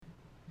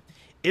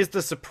Is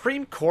the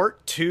Supreme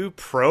Court too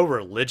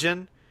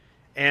pro-religion?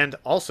 And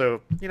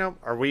also,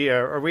 are we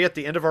at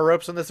the end of our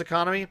ropes on this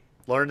economy?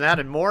 Learn that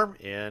and more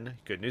in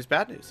Good News,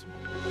 Bad News.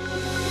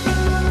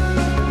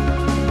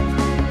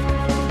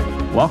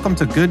 Welcome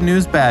to Good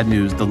News, Bad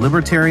News, the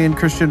Libertarian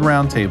Christian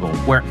Roundtable,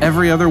 where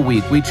every other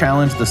week we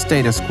challenge the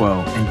status quo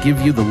and give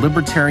you the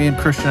libertarian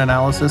Christian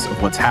analysis of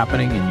what's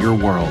happening in your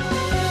world.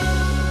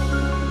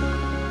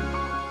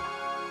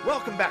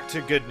 Welcome back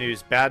to Good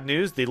News, Bad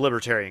News, the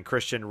Libertarian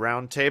Christian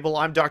Roundtable.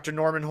 I'm Dr.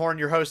 Norman Horn,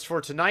 your host for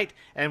tonight,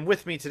 and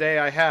with me today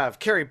I have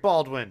Kerry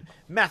Baldwin,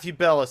 Matthew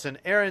Bellis, and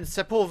Aaron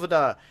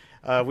Sepulveda.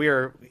 We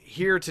are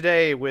here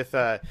today with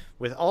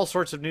all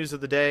sorts of news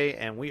of the day,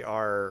 and we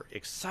are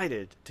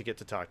excited to get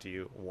to talk to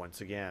you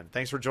once again.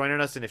 Thanks for joining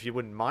us, and if you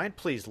wouldn't mind,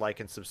 please like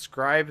and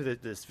subscribe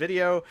this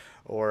video,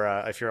 or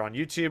if you're on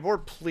YouTube, or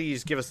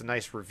please give us a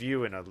nice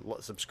review and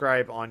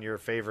subscribe on your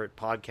favorite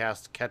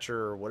podcast catcher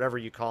or whatever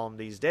you call them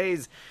these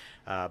days.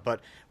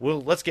 But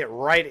let's get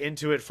right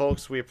into it,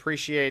 folks. We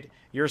appreciate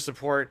your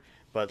support,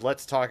 but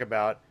let's talk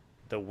about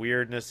the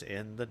weirdness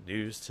in the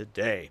news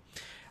today.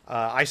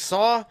 I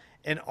saw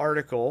an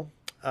article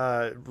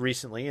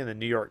recently in the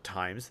New York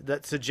Times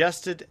that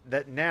suggested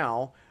that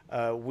now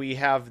we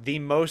have the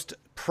most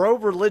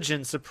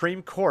pro-religion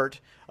Supreme Court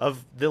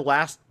of the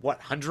last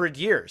 100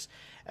 years.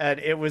 And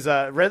it was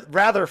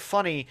rather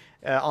funny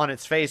on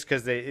its face,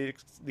 because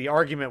the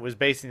argument was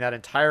basing that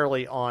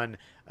entirely on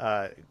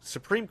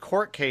Supreme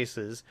Court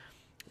cases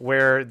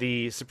where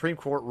the Supreme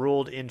Court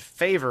ruled in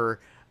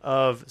favor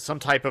of some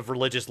type of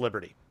religious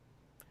liberty.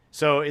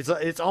 So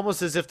it's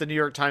almost as if the New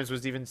York Times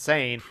was even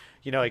saying,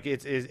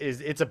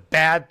 it's a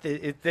bad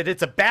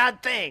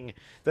thing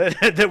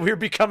that we're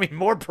becoming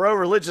more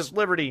pro-religious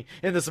liberty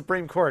in the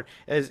Supreme Court,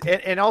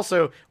 and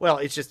also, well,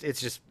 it's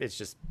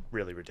just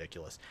really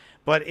ridiculous.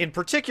 But in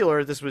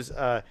particular, this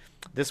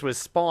was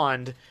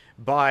spawned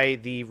by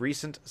the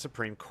recent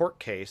Supreme Court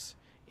case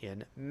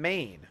in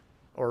Maine,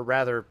 or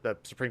rather, the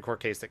Supreme Court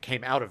case that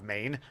came out of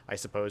Maine, I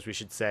suppose we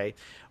should say,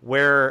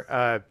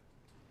 where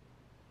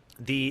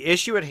the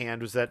issue at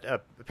hand was that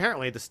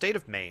apparently the state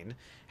of Maine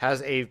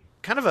has a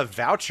kind of a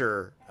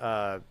voucher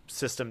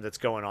system that's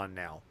going on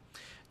now,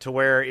 to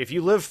where if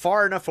you live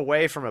far enough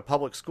away from a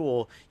public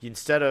school, you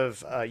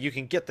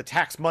can get the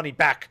tax money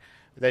back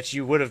that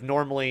you would have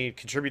normally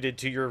contributed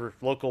to your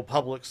local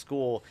public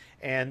school,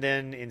 and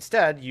then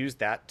instead use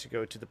that to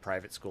go to the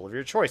private school of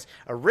your choice.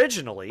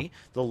 Originally,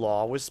 the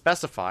law was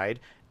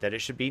specified that it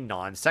should be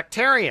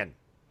non-sectarian.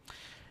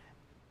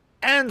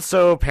 And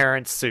so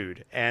parents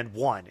sued and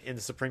won in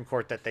the Supreme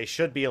Court that they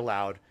should be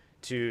allowed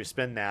to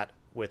spend that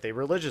with a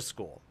religious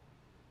school.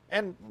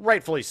 And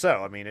rightfully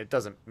so. I mean, it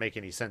doesn't make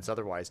any sense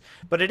otherwise.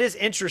 But it is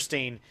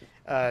interesting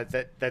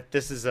that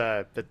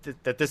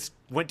this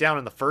went down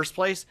in the first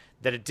place,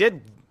 that it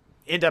did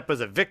end up as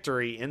a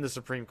victory in the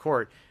Supreme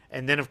Court.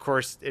 And then, of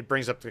course, it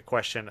brings up the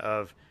question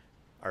of,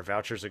 are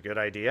vouchers a good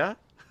idea?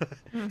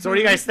 Mm-hmm. So what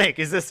do you guys think?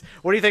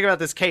 What do you think about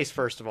this case,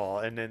 first of all?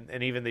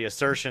 And even the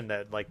assertion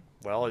that,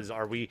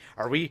 are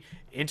we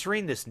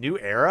entering this new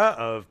era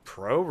of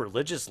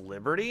pro-religious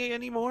liberty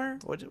anymore?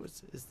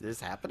 Is this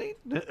happening?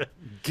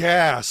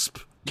 Gasp.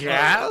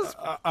 Gasp.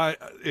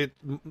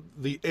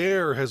 The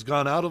air has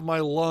gone out of my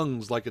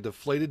lungs like a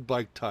deflated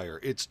bike tire.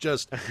 It's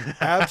just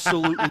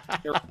absolutely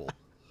terrible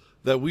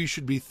that we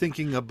should be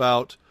thinking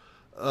about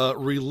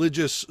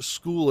religious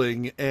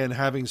schooling and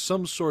having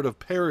some sort of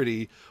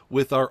parity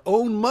with our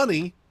own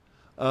money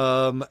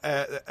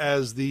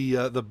as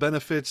the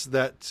benefits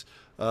that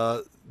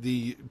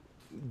the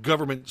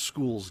government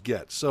schools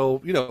get.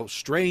 So,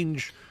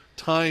 strange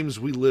times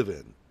we live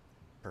in.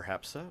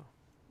 Perhaps so.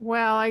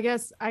 Well, I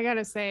guess I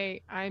gotta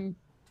say I'm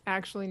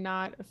actually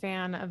not a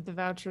fan of the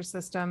voucher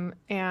system,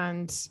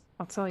 and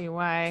I'll tell you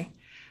why.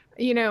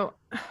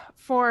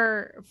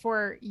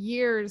 For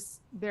years,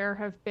 there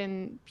have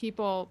been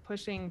people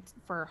pushing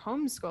for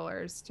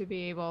homeschoolers to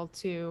be able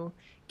to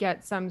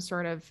get some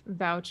sort of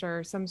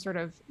voucher, some sort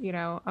of,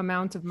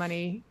 amount of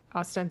money,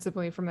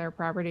 ostensibly from their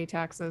property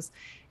taxes,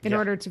 in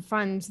order to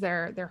fund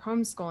their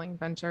homeschooling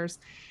ventures.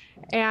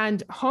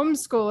 And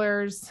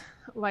homeschoolers,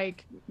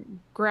 like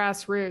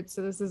grassroots,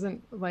 so this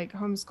isn't like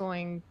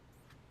homeschooling,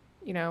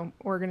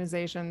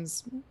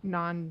 organizations,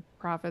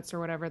 nonprofits or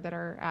whatever that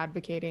are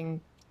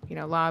advocating,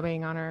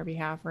 lobbying on our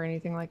behalf or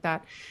anything like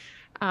that.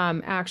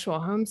 Actual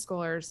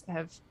homeschoolers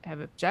have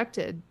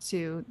objected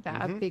to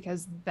that,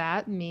 because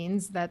that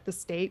means that the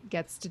state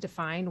gets to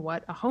define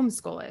what a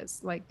homeschool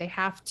is. Like, they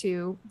have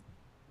to,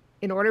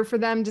 in order for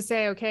them to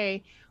say,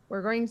 okay,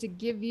 we're going to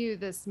give you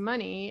this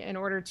money in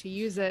order to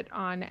use it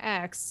on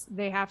X,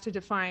 they have to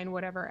define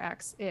whatever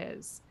X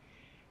is.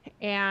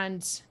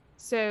 And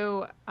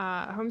so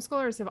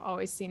homeschoolers have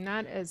always seen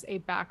that as a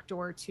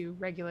backdoor to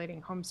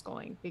regulating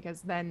homeschooling,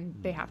 because then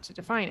they have to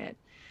define it.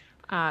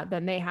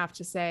 Then they have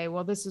to say,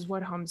 well, this is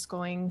what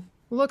homeschooling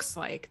looks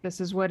like.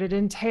 This is what it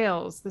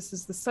entails. This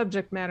is the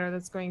subject matter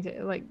that's going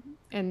to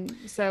and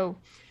so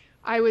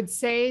I would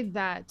say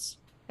that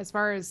as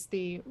far as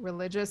the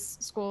religious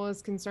school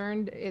is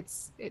concerned,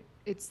 it's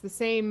the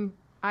same.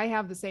 I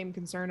have the same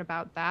concern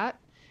about that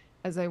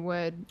as I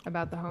would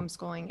about the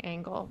homeschooling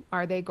angle.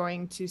 Are they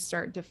going to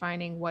start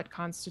defining what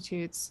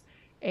constitutes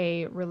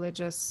a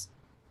religious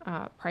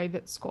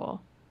private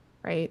school,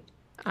 right?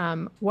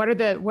 What are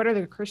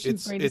the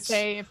Christians going to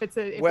say if it's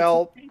a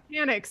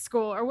satanic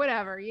school or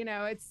whatever?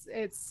 It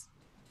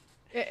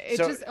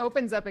just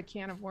opens up a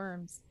can of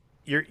worms.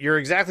 You're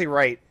exactly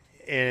right.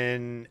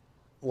 In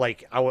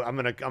like I'm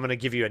gonna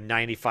give you a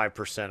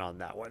 95% on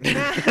that one.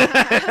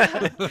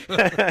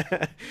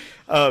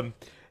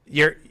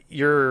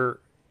 Your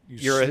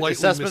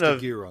assessment of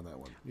gear on that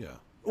one, yeah.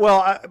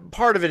 Well,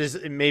 part of it is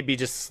it may be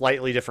just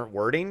slightly different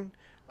wording.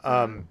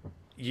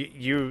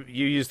 You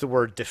use the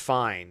word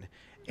define,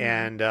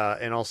 and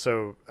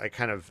also I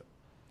kind of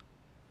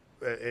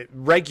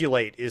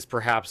regulate is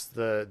perhaps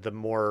the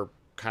more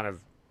kind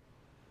of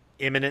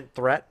imminent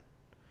threat.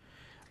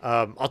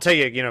 I'll tell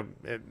you,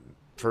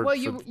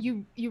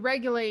 you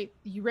regulate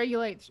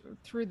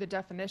through the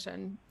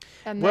definition,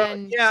 and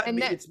then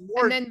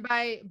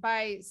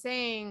by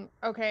saying,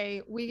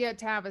 okay, we get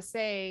to have a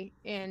say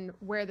in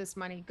where this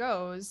money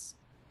goes,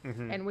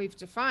 and we've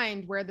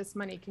defined where this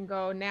money can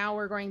go. Now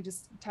we're going to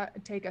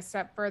take a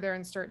step further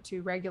and start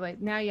to regulate.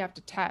 Now you have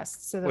to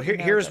test. So that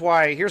here's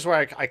why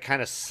I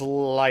kind of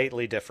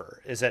slightly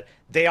differ, is that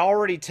they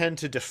already tend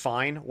to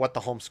define what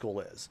the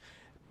homeschool is.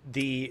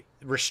 The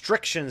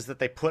restrictions that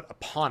they put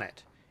upon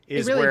it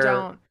is they really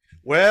don't.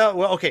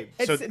 Well, okay.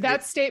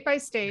 That's state by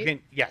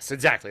state. Yes,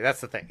 exactly. That's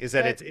the thing. Is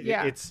that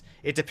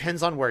it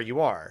depends on where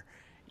you are.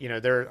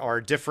 There are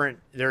differing.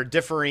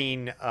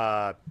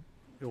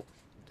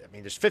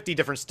 There's 50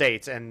 different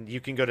states, and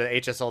you can go to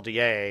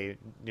hslda,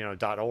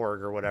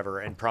 .org or whatever,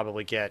 and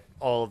probably get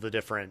all of the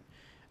different,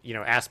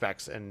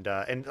 aspects. And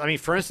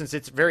for instance,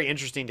 it's very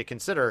interesting to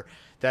consider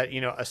that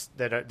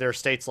that there are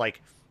states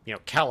like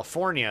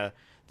California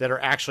that are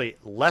actually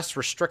less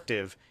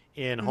restrictive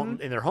in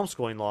their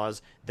homeschooling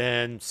laws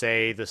than,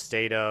 say, the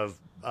state of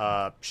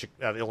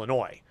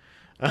Illinois.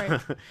 Right.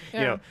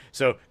 Yeah.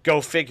 So go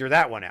figure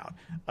that one out.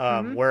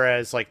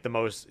 Whereas like the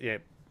most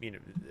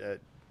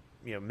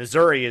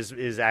Missouri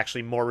is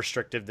actually more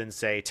restrictive than,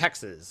 say,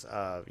 Texas.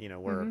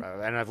 Where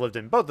and I've lived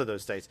in both of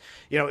those states.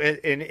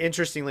 And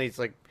interestingly, it's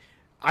like,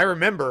 I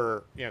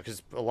remember,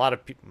 because a lot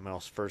of people,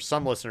 well, for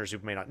some listeners who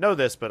may not know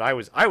this, but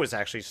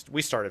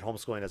we started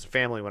homeschooling as a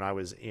family when I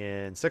was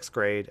in 6th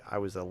grade. I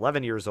was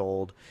 11 years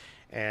old,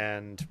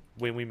 and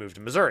when we moved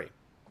to Missouri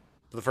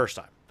for the first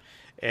time.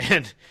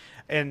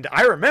 And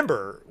I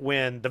remember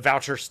when the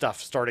voucher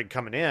stuff started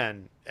coming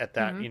in at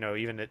that,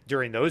 even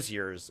during those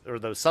years or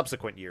those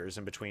subsequent years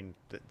in between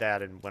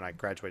that and when I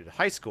graduated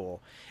high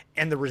school,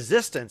 and the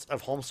resistance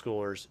of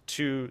homeschoolers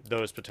to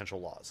those potential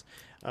laws.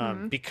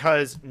 Not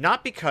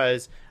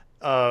because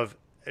of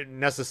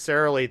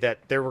necessarily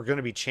that there were going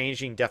to be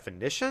changing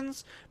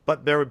definitions,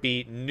 but there would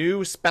be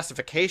new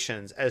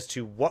specifications as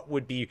to what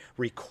would be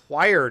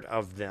required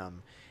of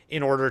them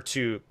in order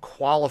to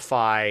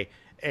qualify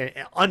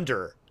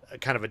under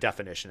kind of a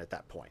definition at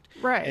that point.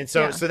 Right. And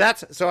I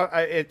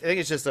think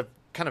it's just a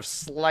kind of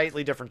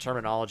slightly different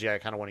terminology I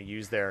kind of want to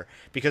use there,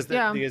 because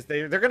they're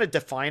going to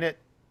define it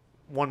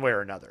one way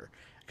or another,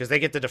 because they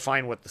get to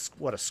define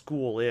what a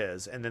school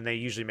is, and then they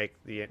usually make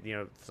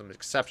some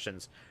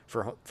exceptions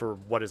for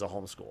what is a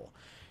homeschool.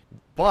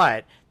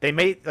 But they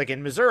made, like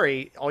in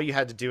Missouri, all you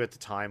had to do at the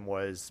time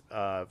was,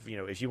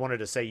 if you wanted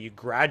to say you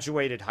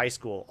graduated high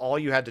school, all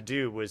you had to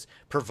do was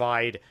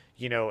provide,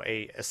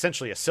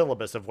 essentially a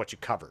syllabus of what you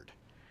covered,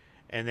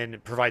 and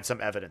then provide some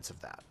evidence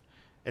of that.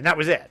 And that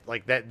was it.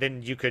 Like that,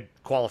 then you could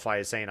qualify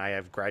as saying I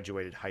have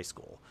graduated high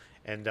school.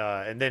 And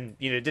then,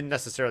 it didn't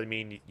necessarily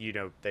mean,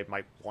 they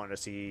might want to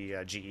see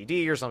a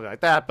GED or something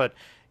like that. But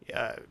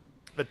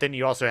then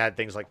you also had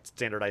things like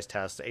standardized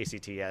tests,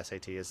 ACT,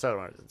 SAT, and so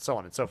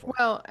on and so forth.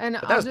 Well, and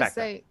I'll just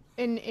say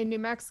in New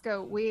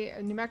Mexico,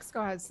 New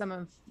Mexico has some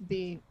of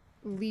the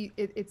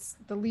it's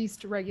the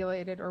least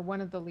regulated, or one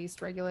of the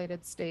least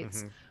regulated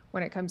states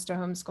when it comes to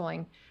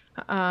homeschooling.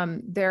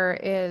 There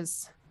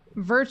is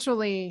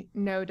virtually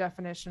no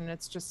definition.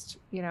 It's just,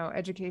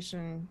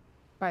 education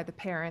by the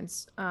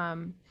parents.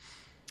 And,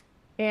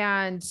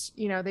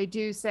 they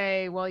do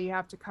say, well, you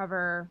have to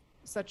cover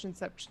such and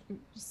such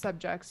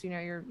subjects,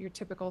 your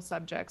typical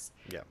subjects.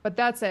 Yeah. But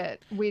that's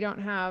it. We don't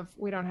have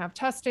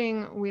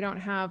testing. We don't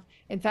have,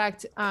 in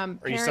fact, are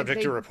you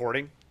subject to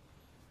reporting?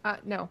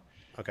 No.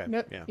 Okay.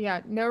 No, yeah,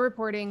 no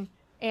reporting.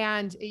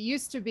 And it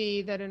used to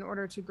be that in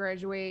order to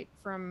graduate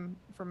from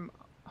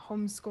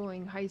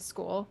homeschooling high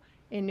school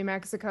in New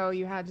Mexico,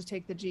 you had to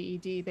take the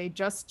GED. They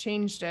just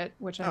changed it,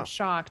 which I'm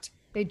shocked.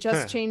 They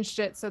just changed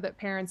it so that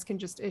parents can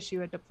just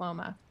issue a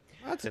diploma.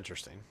 That's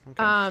interesting.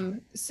 Okay.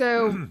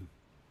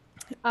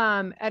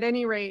 At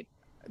any rate,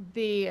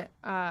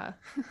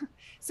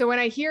 so when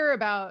I hear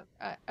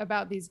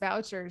about these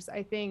vouchers,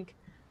 I think,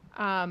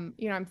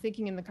 I'm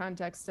thinking in the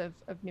context of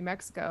New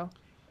Mexico,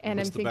 and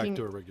What's I'm thinking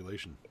the backdoor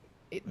regulation.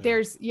 there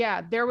would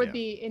Yeah.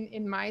 be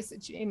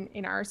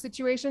in our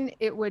situation,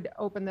 it would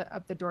open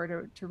up the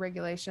door to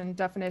regulation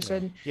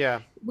definition.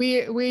 Yeah.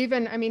 We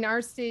even, I mean,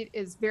 our state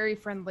is very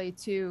friendly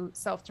to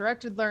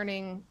self-directed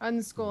learning,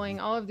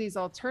 unschooling, all of these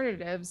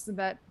alternatives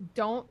that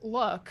don't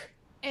look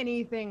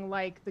anything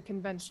like the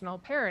conventional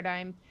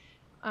paradigm.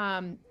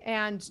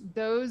 And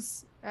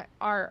those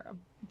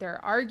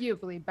they're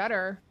arguably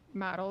better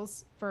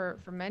models for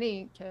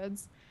many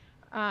kids.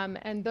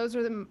 And those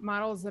are the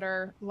models that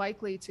are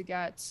likely to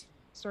get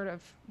sort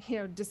of,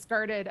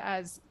 discarded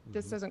as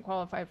this doesn't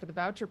qualify for the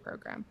voucher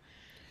program.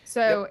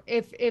 So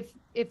if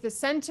the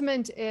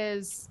sentiment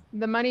is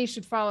the money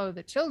should follow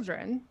the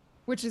children,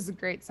 which is a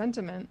great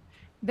sentiment,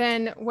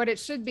 then what it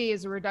should be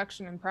is a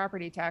reduction in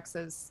property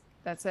taxes.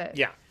 That's it.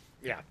 Yeah.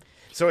 Yeah.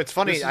 So it's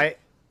funny.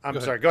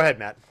 I'm sorry. Go ahead,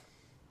 Matt.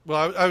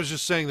 Well, I was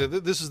just saying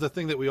that this is the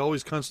thing that we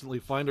always constantly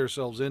find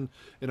ourselves in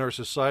our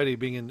society,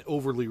 being an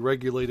overly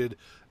regulated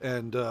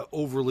and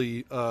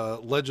overly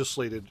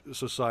legislated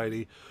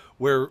society,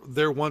 where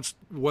there wants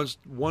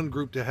one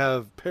group to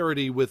have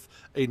parity with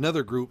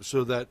another group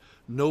so that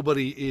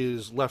nobody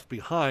is left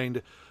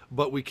behind.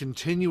 But we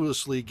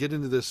continuously get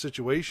into this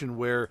situation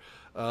where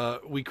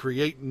we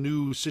create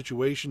new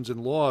situations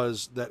and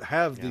laws that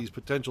have these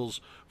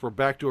potentials for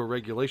backdoor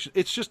regulation.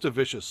 It's just a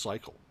vicious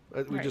cycle.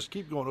 We just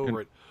keep going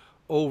over it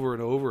over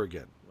and over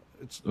again.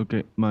 It's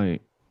okay. My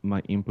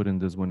input in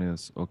this one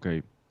is,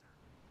 okay,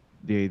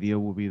 the idea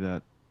will be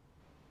that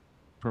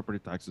property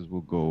taxes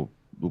will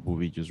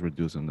be just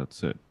reduced and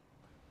that's it.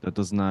 That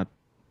does not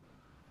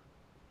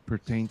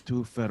pertain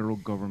to federal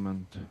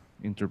government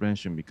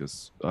intervention,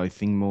 because I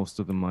think most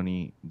of the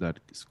money that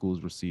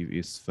schools receive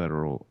is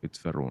federal. It's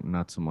federal,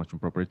 not so much from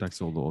property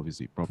tax, although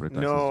obviously property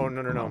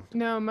taxes.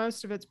 No,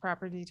 most of it's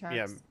property tax.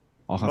 Yeah.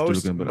 I'll have to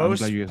look in, but I'm most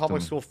glad you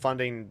public school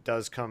funding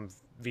does come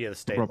via the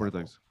state property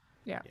level. tax.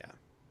 Yeah.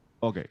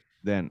 Okay,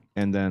 then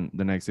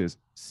the next is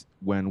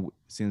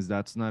since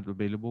that's not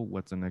available,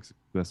 what's the next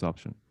best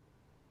option?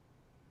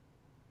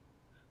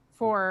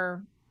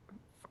 For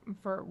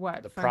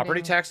what? The property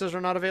Funding? taxes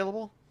are not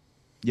available?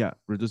 Yeah,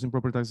 reducing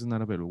property taxes is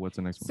not available. What's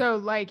the next one? So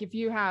like if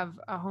you have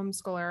a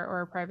homeschooler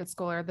or a private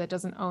schooler that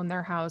doesn't own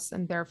their house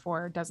and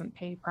therefore doesn't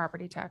pay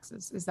property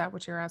taxes, is that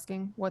what you're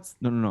asking?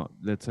 No.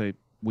 Let's say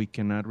we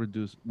cannot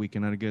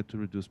get to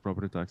reduce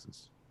property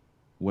taxes.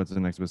 What's the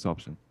next best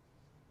option?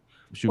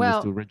 Should we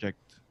still reject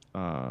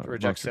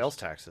vouchers? Sales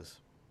taxes.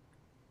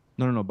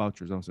 No,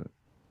 vouchers. I'm saying.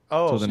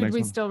 Oh, So the Should next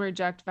we one? still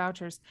reject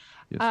vouchers?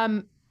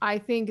 Yes. I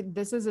think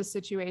this is a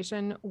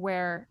situation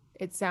where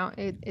it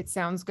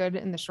sounds good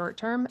in the short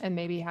term and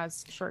maybe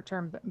has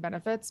short-term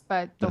benefits,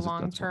 but the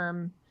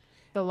long-term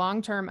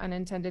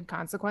unintended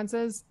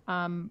consequences,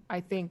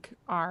 I think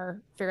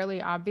are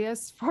fairly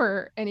obvious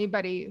for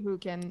anybody who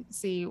can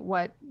see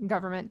what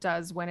government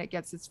does when it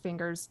gets its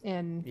fingers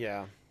in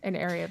an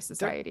area of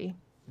society.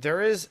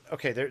 There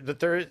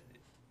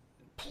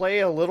play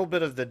a little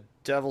bit of the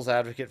devil's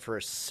advocate for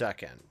a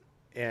second.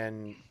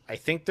 And I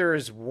think there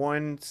is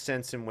one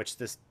sense in which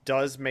this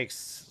does make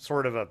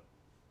sort of a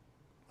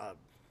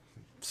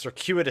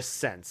circuitous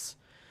sense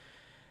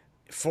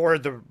for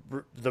the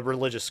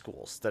religious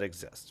schools that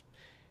exist.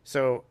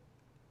 So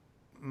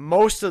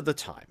most of the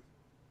time,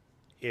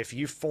 if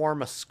you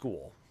form a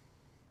school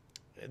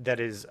that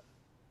is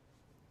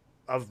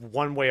of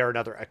one way or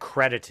another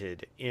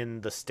accredited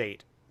in the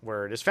state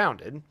where it is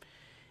founded,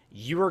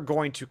 you are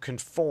going to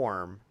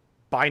conform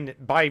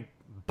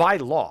by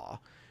law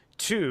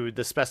to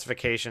the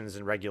specifications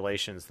and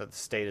regulations that the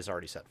state has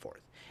already set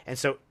forth. And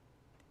so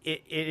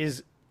it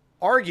is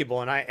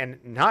arguable, and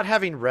not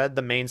having read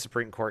the Maine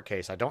Supreme Court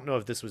case, I don't know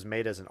if this was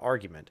made as an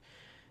argument,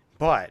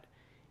 but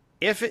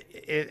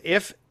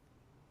if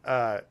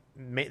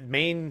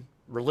Maine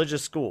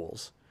religious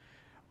schools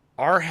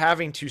are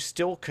having to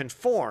still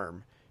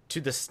conform to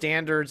the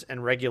standards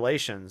and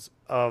regulations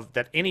of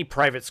that any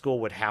private school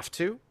would have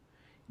to,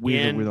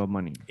 without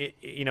money,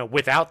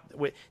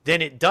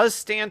 then it does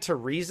stand to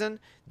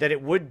reason that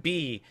it would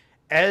be,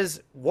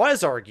 as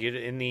was argued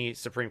in the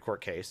Supreme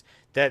Court case,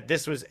 that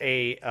this was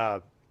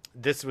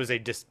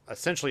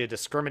essentially a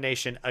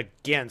discrimination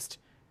against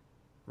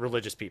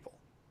religious people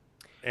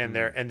and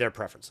their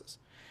preferences.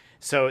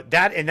 So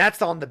that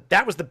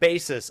was the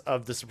basis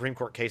of the Supreme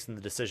Court case and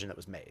the decision that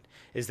was made,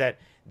 is that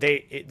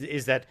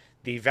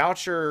the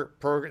voucher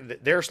program,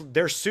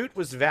 their suit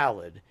was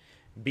valid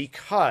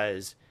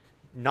because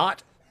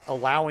not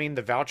allowing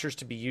the vouchers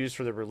to be used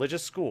for the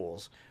religious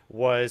schools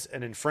was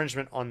an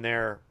infringement on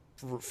their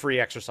free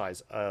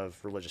exercise of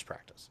religious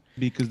practice.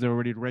 Because they're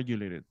already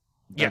regulated.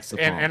 Yes,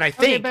 and I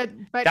think but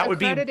that would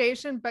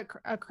accreditation, but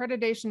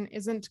accreditation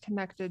isn't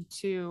connected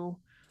to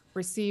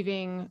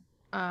receiving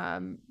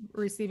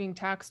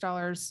tax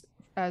dollars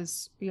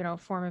as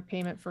form of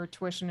payment for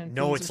tuition and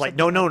no, fees it's or like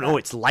something no, that.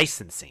 it's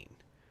licensing.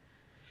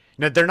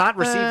 No, they're not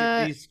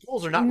receiving. These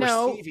schools are not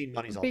receiving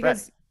monies already.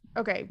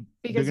 Okay,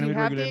 because gonna you be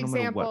have the regulated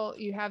no matter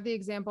what.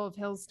 example of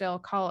Hillsdale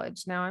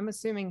College. Now, I'm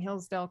assuming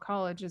Hillsdale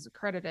College is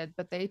accredited,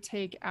 but they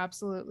take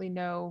absolutely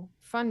no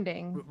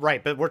funding.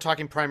 Right, but we're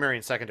talking primary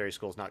and secondary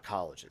schools, not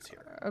colleges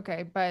here.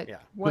 Okay, but Yeah.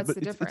 what's But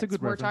the it's a difference?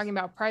 good We're reference. talking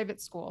about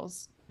private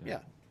schools, Yeah.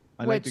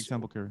 I like the which-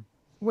 example, Carrie.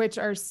 which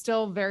are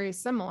still very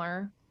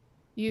similar.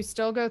 You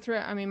still go through,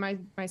 I mean, my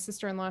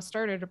sister-in-law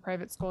started a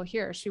private school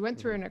here. She went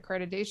through an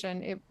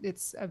accreditation.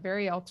 It's a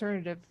very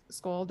alternative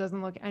school, doesn't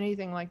look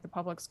anything like the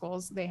public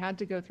schools. They had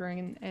to go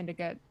through and to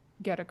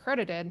get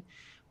accredited,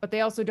 but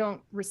they also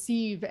don't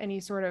receive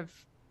any sort of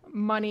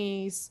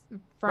monies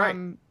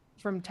from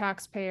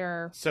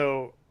taxpayer.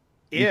 So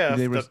They if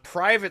the res-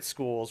 private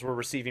schools were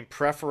receiving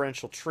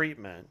preferential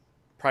treatment,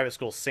 private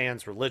schools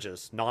sans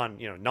religious,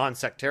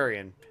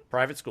 non-sectarian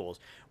private schools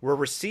were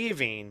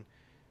receiving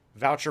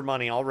voucher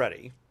money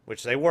already,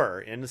 which they were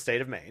in the state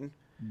of Maine,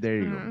 There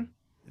you Mhm.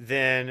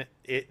 go.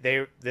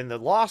 then the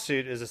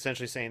lawsuit is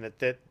essentially saying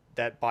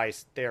that by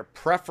they're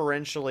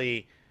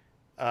preferentially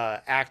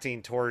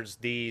acting towards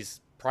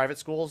these private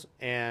schools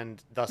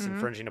and thus Mhm.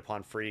 infringing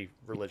upon free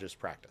religious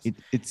practice.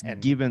 It's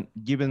And- given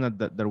that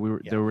Yeah.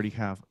 they already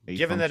have a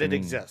Given that it functioning-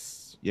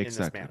 exists Yeah, in this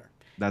exactly. manner.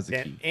 That's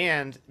the key.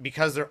 And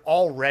because they're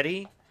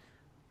already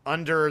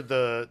under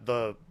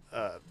the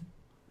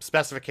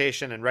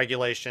specification and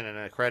regulation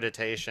and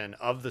accreditation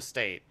of the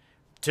state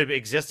to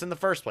exist in the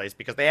first place,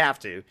 because they have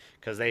to,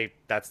 because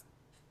that's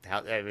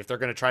how, if they're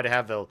going to try to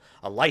have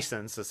a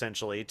license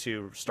essentially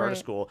to start a Right.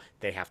 school,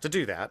 they have to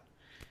do that.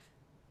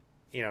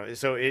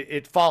 So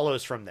it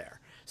follows from there.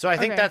 So I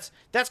think Okay.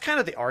 that's kind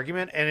of the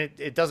argument, and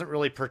it doesn't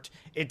really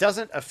it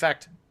doesn't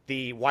affect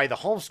why the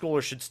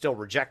homeschooler should still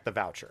reject the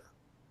voucher.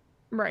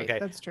 Right, Okay.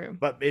 that's true.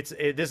 But this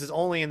is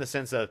only in the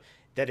sense of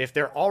that if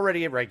they're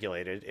already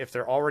regulated, if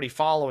they're already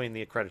following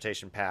the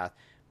accreditation path,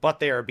 but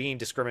they are being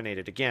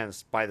discriminated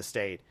against by the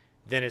state,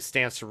 then it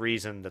stands to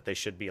reason that they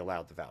should be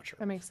allowed the voucher.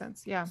 That makes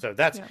sense. Yeah. So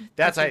that's Yeah,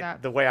 that's I see I,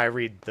 that. the way I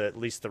read at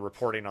least the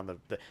reporting on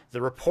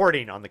the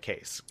reporting on the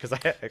case, because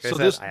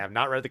I have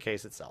not read the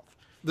case itself.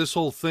 This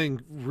whole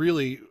thing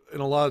really, in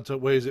a lot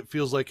of ways, it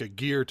feels like a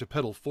gear to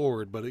pedal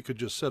forward, but it could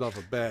just set off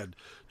a bad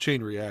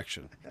chain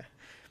reaction.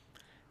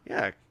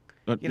 Yeah,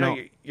 But you know,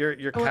 no, you're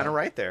Oh, kind of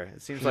right there.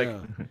 It seems like Yeah.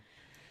 Make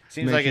it's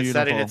sure you don't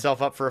setting fall.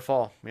 itself up for a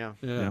fall. Yeah,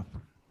 Yeah.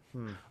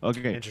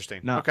 okay.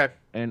 interesting. Now, Okay.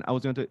 And I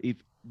was going to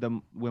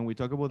when we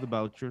talk about the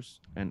vouchers,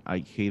 and I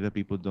hate that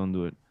people don't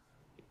do it,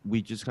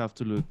 we just have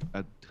to look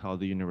at how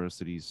the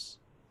universities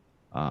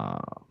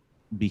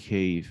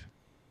behave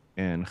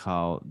and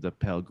how the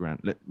Pell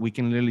Grant. We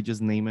can literally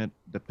just name it.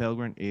 The Pell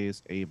Grant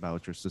is a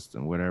voucher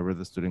system. Wherever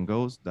the student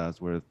goes, that's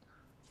where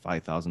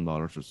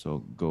 $5,000 or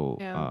so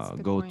Yeah, that's a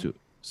good go point. to.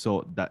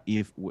 So that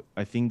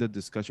I think the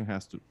discussion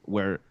has to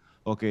where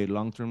okay,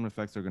 long-term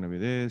effects are going to be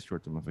this,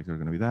 short-term effects are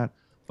going to be that.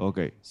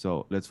 Okay,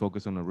 so let's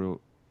focus on a real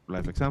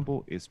life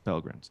example is Pell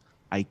Grants.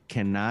 I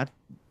cannot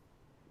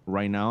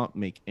right now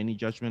make any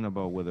judgment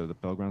about whether the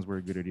Pell Grants were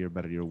a good idea or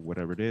bad idea or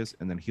whatever it is.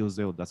 And then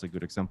Hillsdale, that's a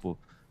good example.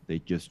 They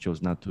just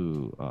chose not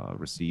to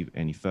receive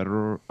any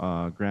federal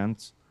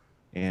grants,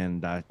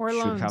 and that Or should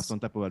have loans. some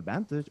type of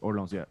advantage or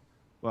loans. Yeah,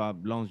 well,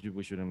 loans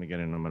we shouldn't be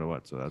getting no matter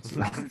what. So that's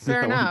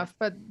Fair enough,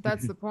 but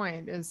that's the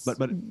point. Is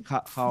But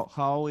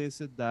how is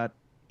it that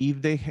if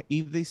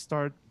they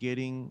start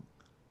getting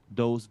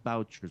those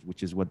vouchers,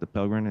 which is what the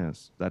Pell Grant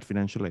is, that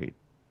financial aid,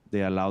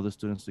 they allow the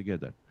students to get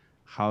that.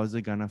 How is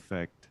it gonna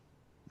affect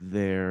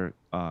their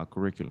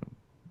curriculum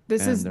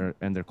this is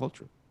and their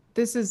culture?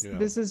 This is Yeah.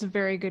 this is a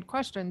very good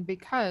question,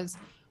 because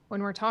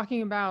when we're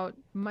talking about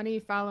money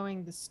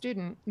following the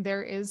student,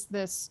 there is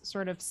this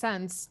sort of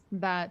sense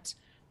that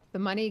the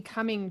money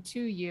coming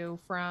to you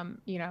from,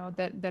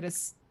 that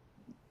is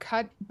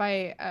cut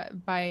by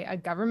a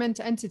government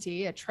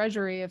entity, a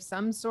treasury of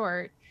some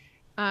sort,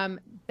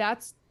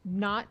 that's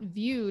not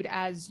viewed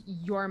as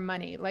your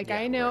money. Like, Yeah,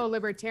 I know right.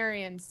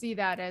 libertarians see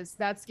that as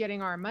that's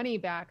getting our money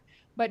back,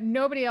 but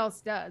nobody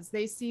else does.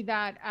 They see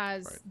that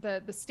as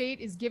the state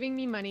is giving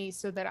me money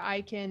so that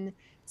I can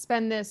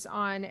spend this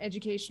on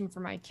education for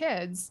my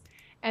kids.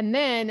 And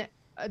then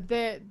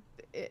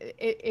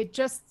it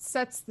just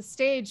sets the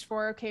stage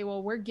for, okay,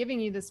 well, we're giving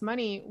you this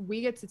money.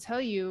 We get to tell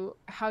you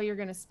how you're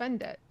going to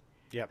spend it.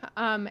 Yep.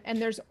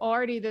 And there's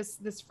already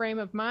this frame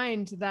of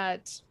mind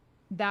that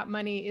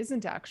money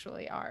isn't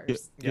actually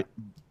ours. Yeah.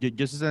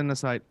 Just as an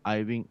aside,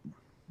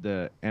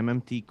 the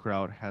MMT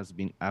crowd has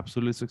been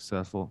absolutely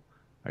successful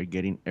at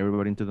getting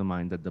everybody into the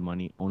mind that the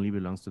money only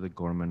belongs to the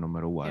government no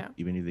matter what, Yeah.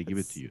 even if they give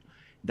it That's- to you.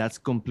 That's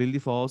completely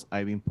false.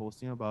 I've been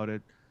posting about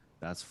it.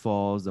 That's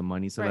false. The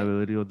money is a Right.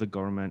 liability of the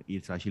government.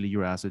 It's actually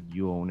your asset.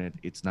 You own it.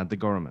 It's not the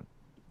government.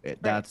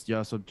 That's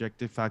just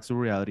objective facts of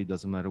reality.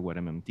 Doesn't matter what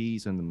MMT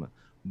is.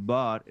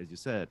 But as you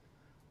said,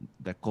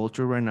 the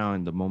culture right now,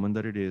 in the moment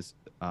that it is,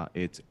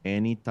 it's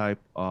any type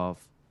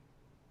of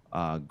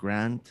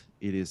grant.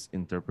 It is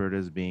interpreted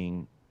as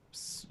being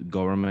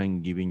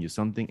government giving you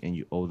something, and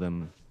you owe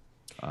them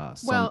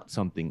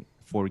something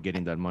for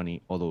getting that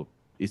money, although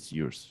it's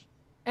yours.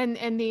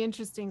 And the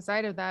interesting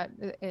side of that,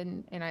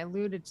 and I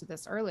alluded to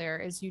this earlier,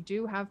 is you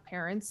do have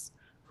parents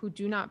who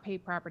do not pay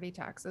property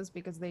taxes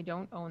because they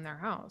don't own their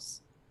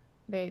house.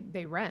 They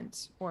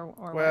rent or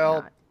Well,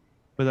 whatnot.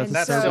 But that's And a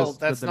That's so- service still that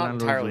that's the not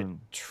landlord's entirely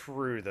doing.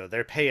 true though.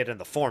 They pay it in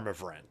the form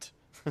of rent.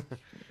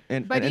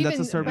 And But and even that's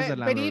a service that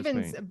but landlord is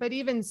even paying. but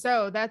even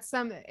so,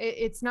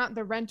 it's not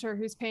the renter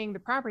who's paying the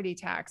property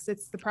tax.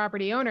 It's the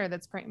property owner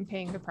that's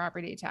paying the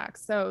property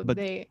tax. So But-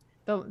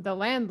 the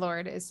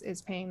landlord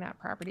is paying that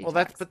property Well,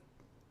 tax. that's but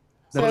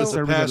That's So- a It's a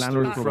service that pass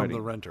landlord through is from providing.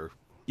 the renter.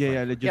 Yeah,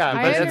 Yeah, I but it's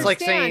understand. like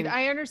saying-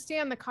 I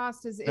understand the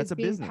cost is That's a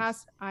being business.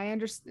 passed. I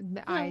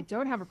understand. I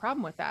don't have a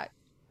problem with that.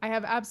 I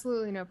have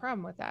absolutely no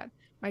problem with that.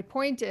 My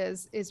point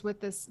is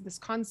with this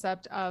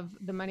concept of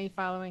the money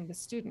following the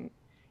student.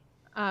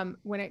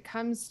 When it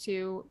comes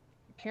to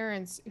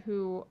parents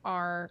who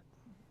are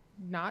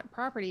not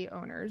property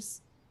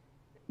owners,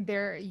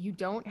 you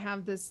don't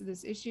have this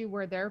issue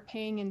where they're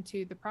paying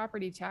into the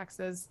property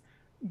taxes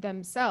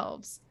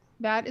themselves.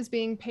 That is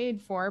being paid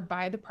for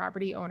by the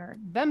property owner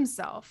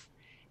themselves.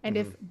 And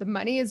if the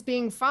money is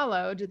being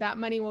followed, that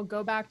money will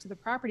go back to the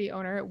property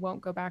owner. It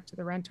won't go back to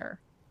the renter.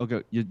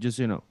 Okay, just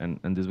so you know, and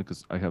this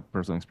because I have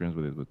personal experience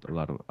with it with a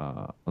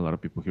lot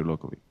of people here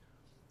locally.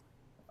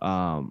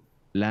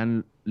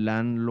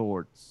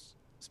 Landlords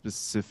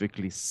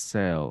specifically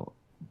sell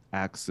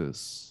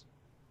access.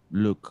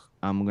 Look,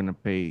 I'm gonna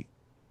pay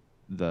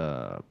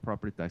the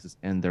property taxes,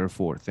 and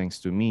therefore, thanks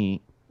to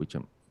me, which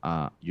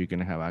you're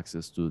gonna have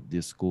access to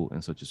this school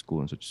and such a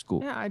school and such a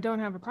school. Yeah, I don't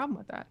have a problem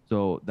with that.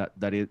 So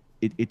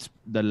it's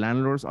the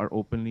landlords are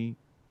openly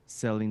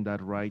selling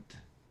that right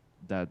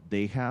that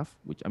they have,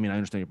 which I mean I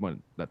understand your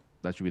point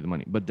that should be the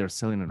money, but they're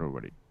selling it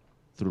already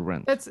through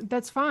rent.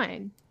 That's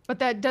fine. But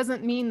that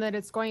doesn't mean that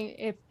it's going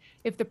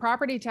if the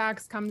property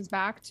tax comes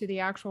back to the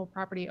actual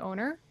property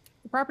owner,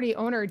 the property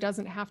owner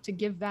doesn't have to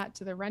give that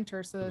to the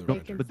renter so that the they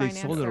renter. can But they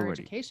finance sold it their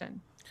already.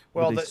 education.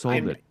 Well, they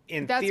sold it.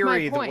 in That's my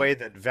theory, the point. way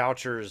that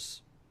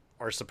vouchers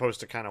are supposed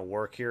to kind of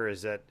work here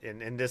is that,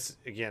 and this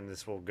again,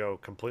 this will go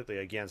completely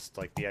against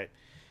like the,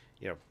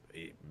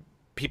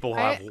 people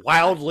have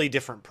wildly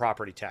different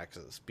property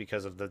taxes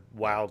because of the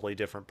wildly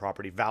different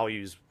property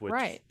values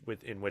Right.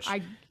 in which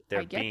I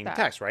they're get being that.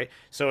 taxed, right?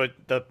 So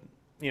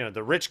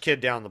the rich kid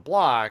down the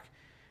block,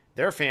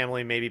 their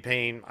family may be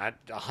paying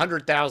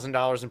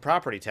 $100,000 in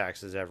property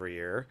taxes every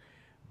year,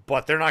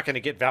 but they're not going to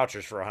get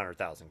vouchers for $100,000.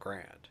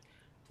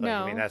 Like,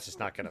 I mean, No, that's just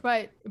not going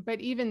to. But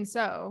even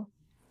so,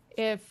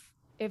 if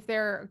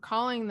they're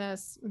calling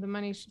this the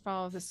money should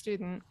follow the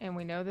student, and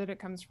we know that it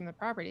comes from the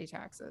property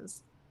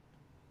taxes,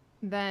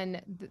 then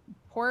the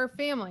poor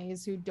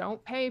families who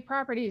don't pay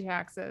property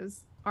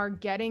taxes are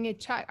getting a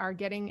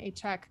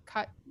check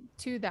cut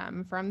to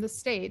them from the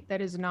state that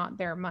is not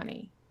their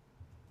money.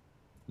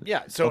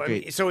 Yeah, so Okay. I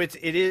mean, so it's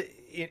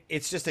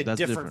just a That's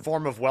different different.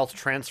 form of wealth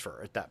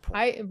transfer at that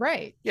point.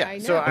 Right. Yeah, I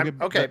know. so I'm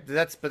Okay, okay.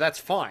 That's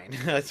fine.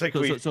 That's like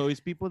So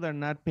it's people that are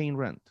not paying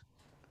rent.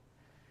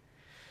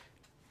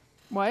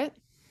 What?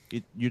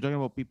 You're talking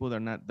about people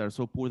that are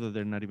so poor that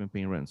they're not even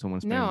paying rent.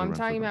 Someone's paying No, the I'm rent for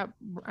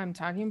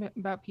talking them.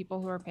 about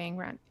people who are paying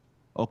rent.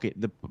 Okay,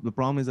 the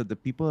problem is that the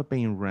people that are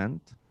paying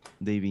rent,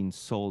 they've been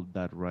sold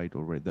that right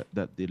already.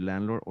 That the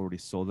landlord already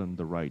sold them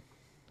the right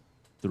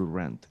through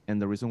rent.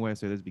 And the reason why I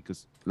say this is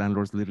because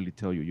landlords literally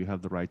tell you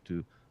have the right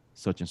to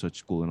such and such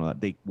school and all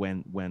that. They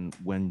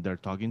when they're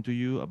talking to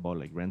you about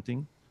like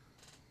renting,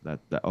 that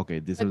okay,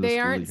 this is But the they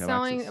school aren't you have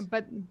selling. access.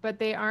 But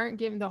they aren't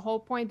giving. The whole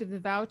point of the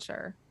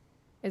voucher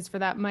is for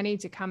that money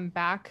to come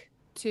back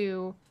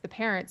to the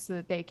parents so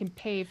that they can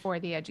pay for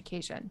the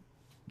education.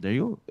 There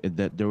you go.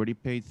 That they already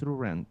paid through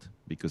rent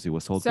because it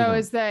was sold to So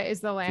them. is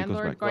the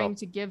landlord back. going Well-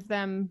 to give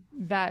them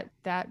that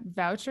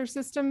voucher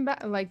system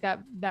back, like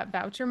that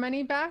voucher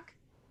money back?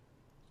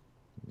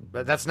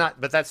 but that's not.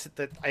 But that's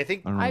that. I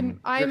think I don't know.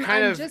 I'm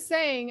kind of- just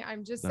saying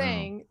know.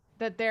 saying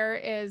that there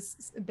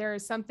is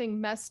something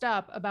messed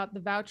up about the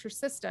voucher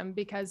system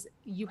because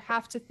you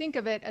have to think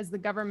of it as the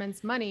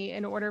government's money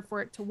in order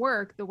for it to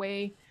work the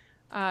way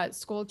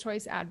school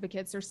choice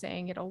advocates are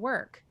saying it'll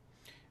work.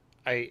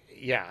 I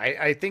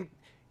think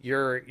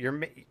you're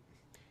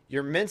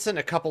mincing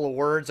a couple of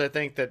words. I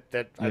think that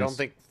I don't Yes.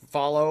 think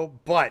follow,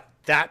 but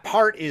that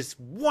part is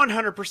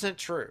 100%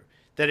 true.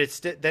 That it's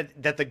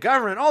that the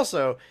government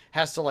also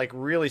has to like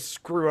really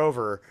screw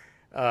over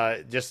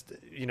just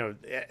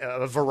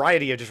a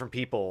variety of different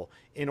people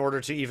in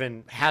order to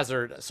even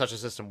hazard such a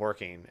system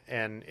working,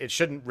 and it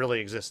shouldn't really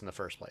exist in the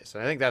first place.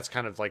 And I think that's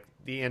kind of like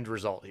the end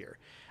result here.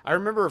 I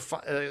remember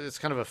it's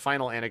kind of a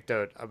final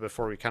anecdote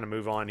before we kind of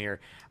move on here.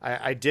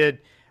 I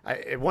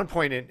at one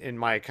point in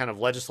my kind of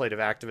legislative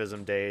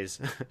activism days,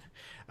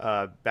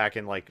 back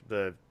in like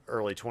the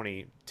early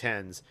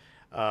 2010s,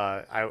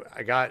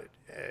 I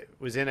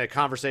was in a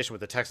conversation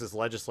with a Texas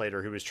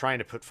legislator who was trying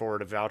to put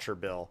forward a voucher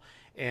bill,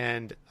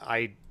 and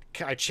I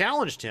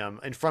challenged him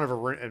in front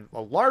of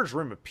a large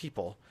room of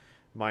people,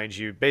 mind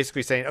you,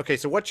 basically saying, okay,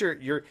 so what's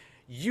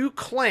you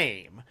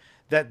claim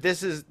that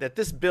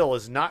this bill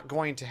is not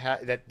going to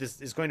have, that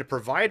this is going to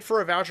provide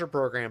for a voucher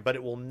program, but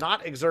it will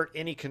not exert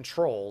any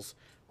controls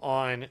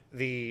on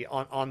the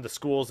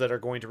schools that are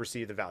going to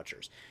receive the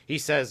vouchers. He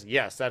says,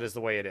 yes, that is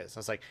the way it is. I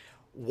was like,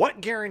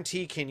 what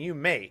guarantee can you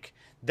make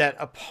that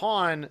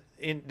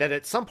that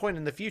at some point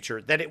in the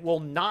future that it will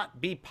not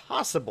be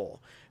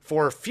possible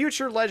for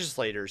future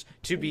legislators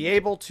to be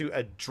able to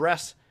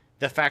address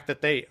the fact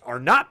that they are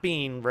not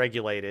being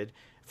regulated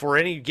for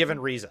any given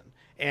reason,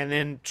 and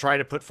then try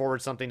to put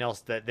forward something else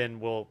that then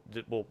will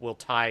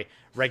tie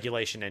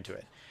regulation into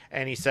it?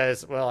 And he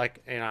says, well, like,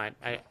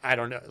 I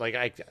don't know, like,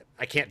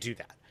 I can't do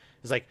that.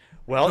 It's like,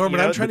 well, Norman,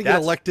 I'm trying to get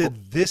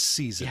elected this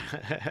season.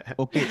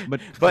 Okay,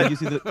 but But you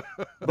see the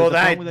well,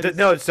 problem with that is-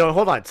 no. So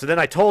hold on. So then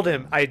I told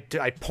him, I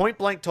point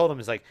blank told him,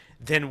 is like,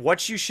 then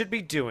what you should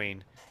be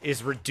doing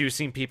is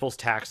reducing people's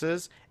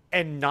taxes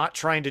and not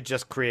trying to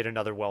just create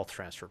another wealth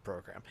transfer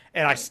program.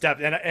 And I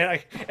stepped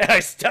I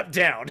stepped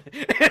down.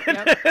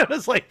 And it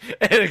was like,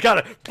 and it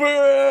got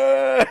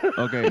a.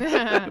 Okay.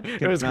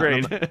 It was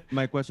great.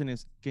 My question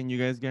is, can you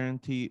guys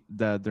guarantee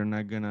that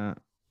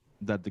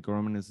that the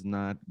government is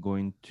not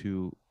going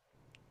to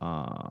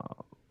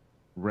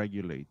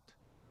regulate,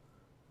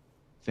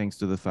 thanks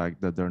to the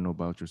fact that there are no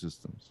voucher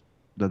systems,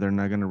 that they're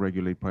not going to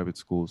regulate private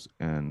schools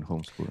and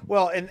homeschooling?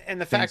 Well, and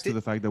the Thanks fact to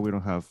the fact that we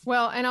don't have.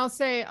 Well, and I'll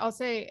say,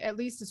 at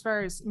least as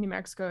far as New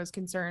Mexico is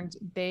concerned,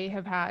 they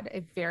have had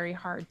a very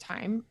hard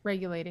time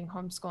regulating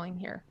homeschooling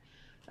here.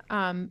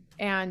 And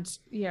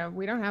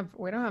we don't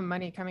have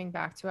money coming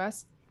back to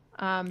us.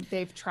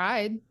 They've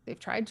tried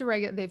to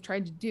regulate, they've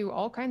tried to do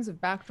all kinds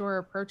of backdoor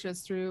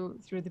approaches through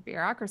the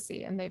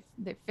bureaucracy, and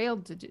they've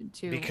failed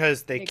to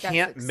because they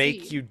can't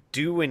make succeed. you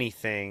do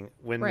anything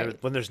when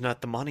Right. when there's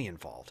not the money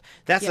involved.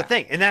 That's the Yeah.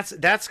 thing, and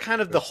that's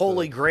kind of the That's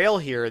holy the- grail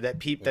here that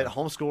that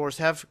homeschoolers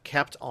have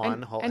kept on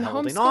and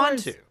holding on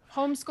to.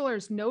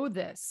 homeschoolers know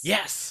this.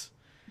 Yes.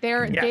 They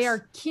Yes.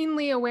 are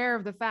keenly aware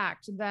of the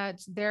fact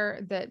that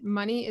that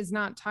money is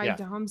not tied Yeah.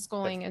 to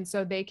homeschooling, and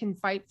so they can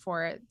fight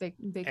for it. They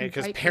can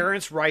Because fight for it.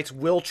 parents' rights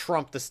will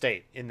trump the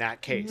state in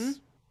that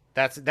case.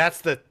 That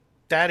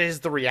is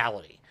the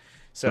reality.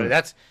 So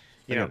that's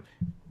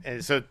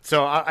and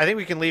so I think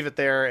we can leave it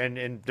there.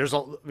 And there's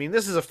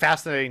this is a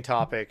fascinating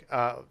topic.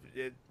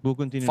 We'll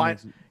continue. Fine.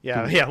 next-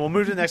 Yeah. We'll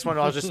move to the next one.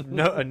 I'll just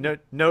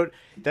note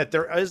that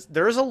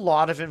there is a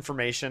lot of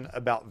information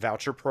about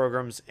voucher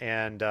programs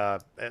and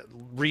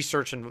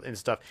research and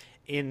stuff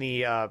in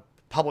the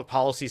public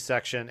policy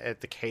section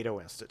at the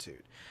Cato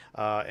Institute.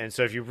 And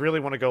so if you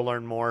really want to go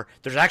learn more,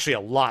 there's actually a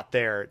lot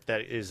there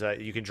that is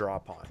you can draw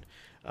upon.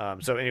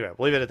 So anyway,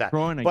 we'll leave it at that.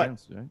 Pro and But-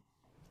 against,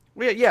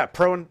 right? yeah,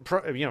 pro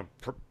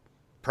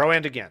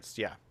and against.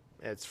 Yeah,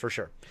 it's for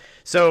sure.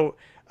 So,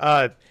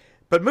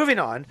 but moving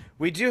on,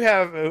 we do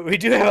have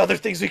other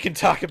things we can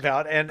talk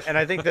about, and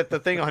I think that the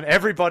thing on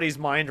everybody's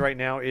mind right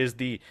now is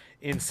the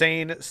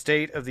insane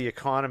state of the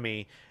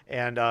economy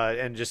and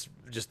just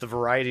the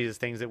variety of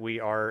things that we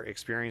are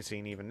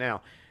experiencing even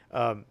now.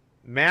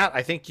 Matt,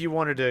 I think you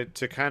wanted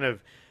to kind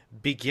of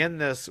begin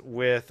this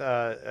with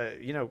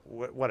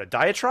what a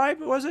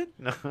diatribe was it?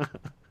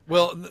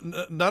 Well,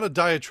 not a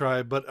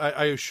diatribe, but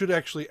I should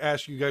actually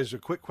ask you guys a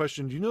quick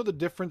question. Do you know the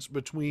difference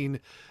between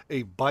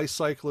a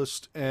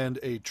bicyclist and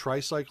a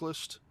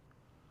tricyclist?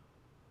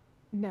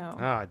 No.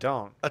 Oh, I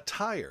don't. A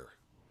tire.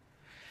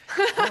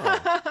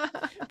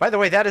 By the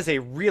way, that is a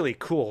really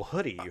cool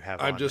hoodie you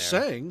have on. I'm just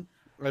there. saying.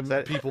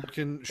 People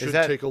should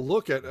that- take a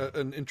look at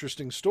an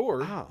interesting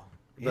store Oh,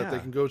 that they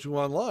yeah. can go to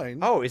online.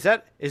 Oh, is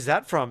that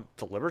from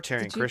the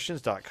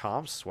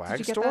libertarianchristians.com swag Did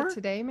you get store? that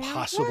today, man?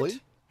 Possibly.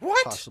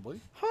 What?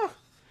 Possibly. Huh.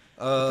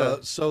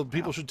 So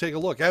people should take a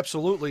look.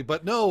 Absolutely.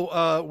 But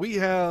no, we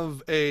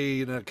have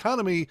an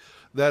economy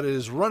that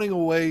is running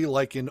away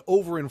like an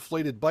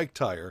overinflated bike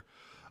tire.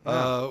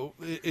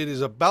 It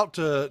is about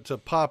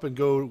to pop and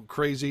go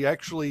crazy.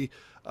 Actually,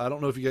 I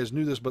don't know if you guys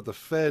knew this, but the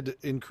Fed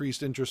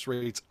increased interest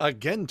rates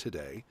again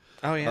today.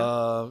 Oh,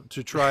 yeah.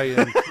 To try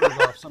and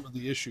clear off some of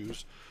the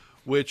issues,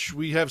 which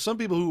we have some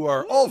people who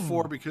are all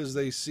for because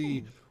they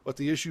see what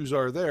the issues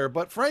are there.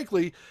 But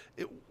frankly,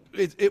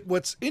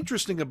 what's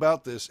interesting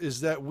about this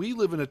is that we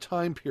live in a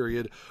time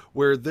period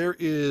where there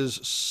is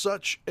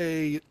such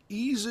a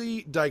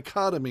easy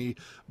dichotomy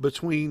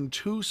between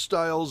two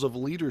styles of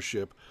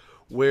leadership,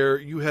 where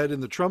you had in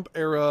the Trump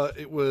era,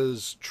 it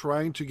was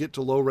trying to get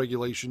to low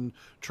regulation,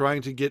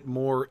 trying to get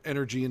more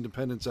energy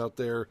independence out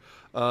there.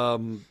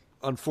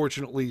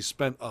 Unfortunately,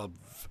 spent a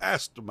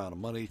vast amount of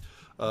money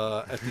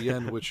at the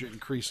end, which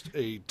increased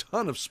a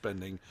ton of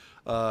spending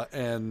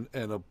and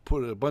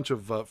put a bunch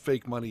of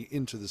fake money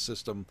into the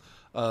system.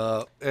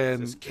 And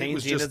it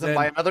was just Keynesianism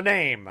by another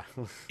name.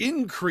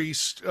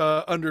 increased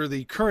under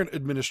the current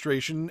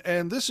administration,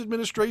 and this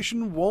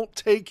administration won't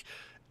take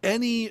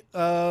any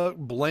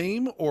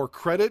blame or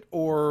credit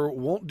or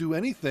won't do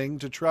anything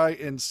to try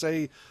and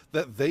say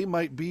that they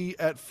might be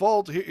at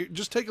fault. Here,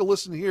 just take a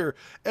listen here.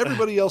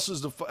 Everybody else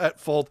is at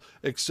fault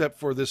except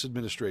for this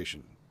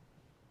administration.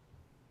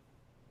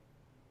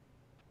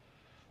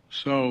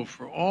 So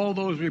for all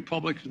those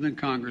Republicans in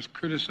Congress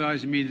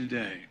criticizing me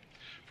today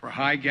for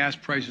high gas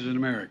prices in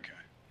America,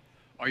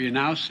 are you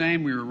now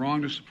saying we were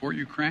wrong to support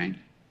Ukraine?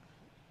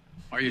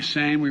 Are you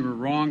saying we were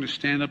wrong to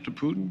stand up to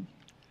Putin?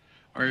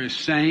 Are you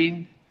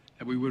saying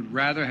that we would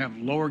rather have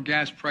lower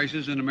gas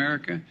prices in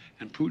America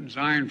and Putin's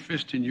iron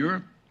fist in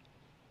Europe?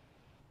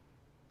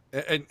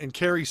 And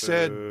Kerry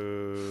said,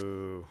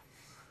 Ooh.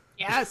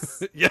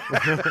 Yes. yeah,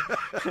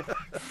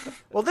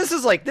 Well, this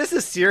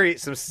is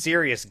serious, some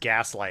serious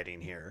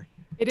gaslighting here.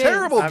 It is.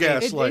 Terrible I mean,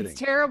 gaslighting. it's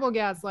terrible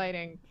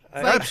gaslighting.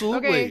 It's like,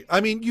 absolutely. okay,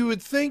 I mean, you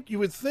would think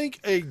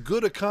a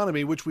good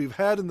economy, which we've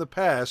had in the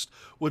past,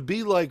 would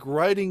be like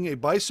riding a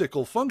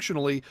bicycle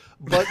functionally,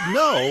 but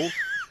no.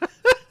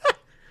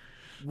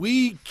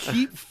 We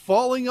keep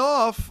falling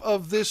off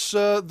of this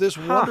this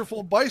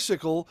wonderful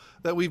bicycle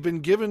that we've been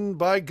given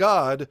by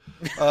God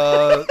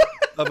of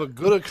a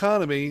good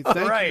economy.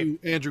 Thank right. you,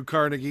 Andrew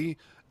Carnegie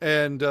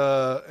and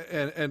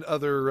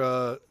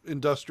other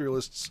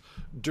industrialists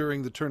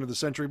during the turn of the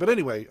century. But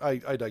anyway,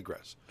 I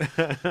digress.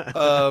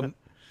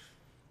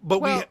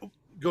 But Well-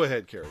 go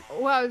ahead, Carrie.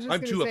 well, I was just I'm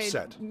going too to say,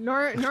 upset.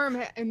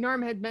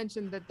 Norm had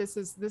mentioned that this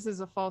is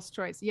a false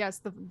choice. Yes,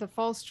 the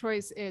false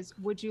choice is,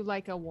 would you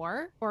like a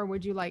war or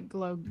would you like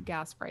low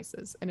gas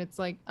prices? And it's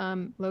like,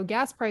 low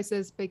gas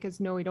prices because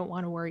no, we don't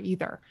want a war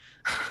either.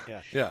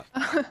 Yeah.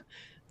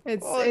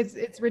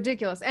 It's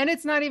ridiculous, and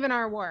it's not even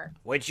our war.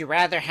 Would you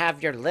rather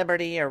have your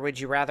liberty or would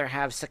you rather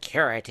have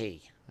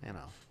security? You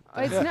know.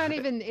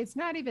 It's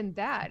not even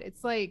that.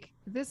 It's like,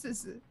 this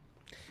is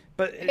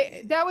But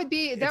that would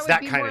be it's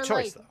that kind more of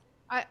choice,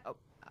 like, though.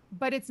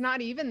 but it's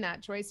not even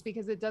that choice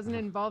because it doesn't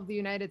involve the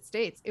United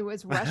States. It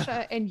was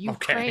Russia and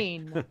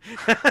Ukraine.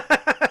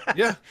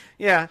 Yeah.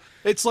 Yeah.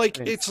 It's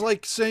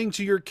like saying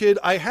to your kid,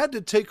 I had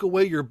to take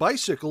away your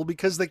bicycle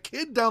because the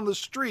kid down the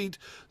street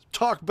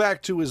talked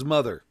back to his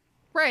mother.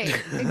 Right.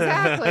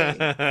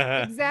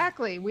 Exactly.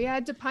 Exactly. We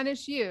had to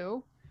punish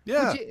you.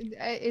 Yeah.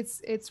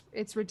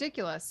 It's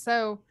ridiculous.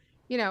 So,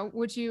 you know,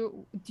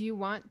 do you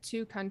want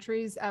two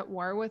countries at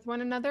war with one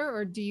another,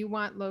 or do you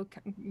want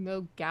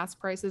low gas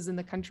prices in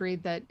the country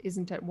that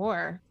isn't at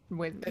war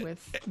with those?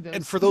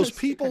 And for those two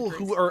people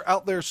countries? who are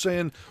out there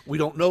saying we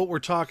don't know what we're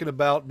talking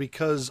about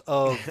because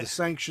of the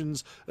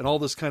sanctions and all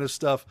this kind of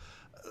stuff,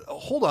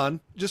 hold on,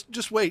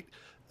 just wait,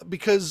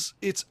 because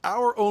it's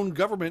our own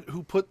government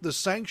who put the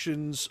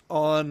sanctions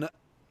on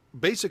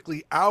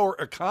basically our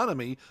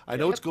economy. I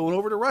know it's going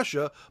over to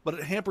Russia, but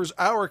it hampers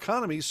our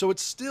economy, so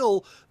it's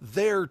still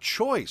their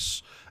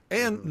choice.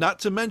 And not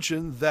to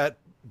mention that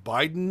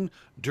Biden,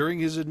 during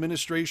his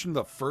administration,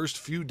 the first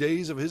few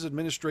days of his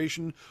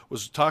administration,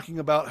 was talking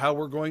about how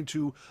we're going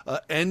to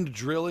end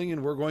drilling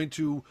and we're going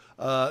to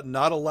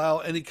not allow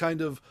any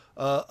kind of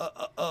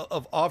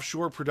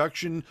offshore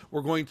production.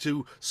 We're going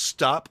to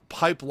stop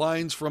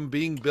pipelines from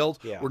being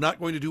built. Yeah. We're not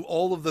going to do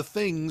all of the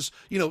things.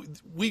 You know,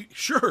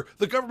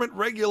 the government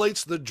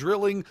regulates the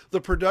drilling,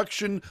 the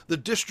production, the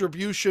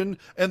distribution,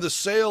 and the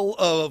sale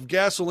of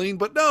gasoline.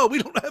 But no,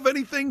 we don't have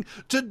anything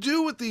to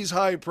do with these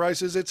high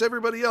prices. It's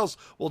everybody else.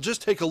 Well,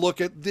 just take a look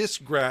at this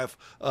graph,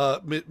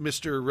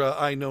 Mr.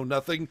 I Know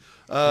Nothing.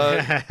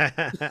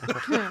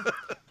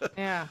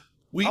 Yeah.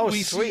 We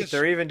Sweet. see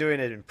They're even doing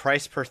it in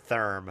price per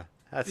therm.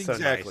 That's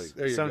Exactly. so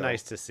There nice. you So go.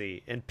 nice to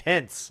see. In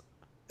pence.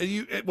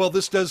 well,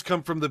 this does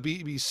come from the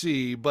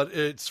BBC, but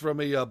it's from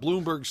a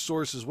Bloomberg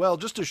source as well,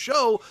 just to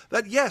show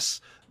that,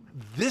 yes,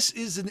 this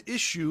is an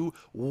issue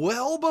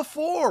well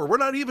before. We're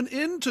not even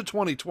into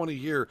 2020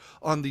 here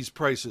on these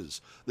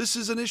prices. This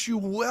is an issue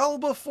well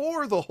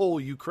before the whole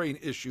Ukraine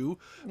issue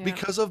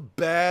because of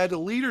bad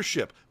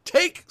leadership.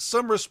 Take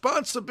some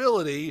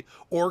responsibility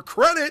or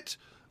credit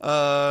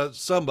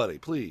somebody,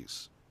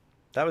 please.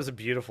 That was a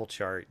beautiful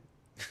chart.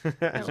 It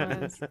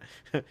was.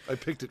 I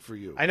picked it for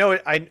you. I know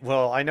it. I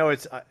know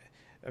it's.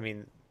 I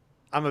mean,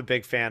 I'm a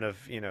big fan of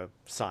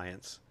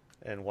science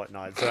and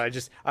whatnot. So I would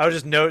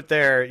just note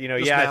there. Just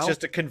it's now?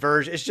 just a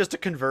conversion. It's just a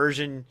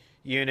conversion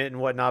unit and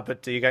whatnot.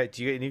 But do you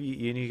any of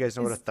you guys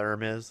know what a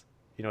therm is?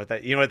 You know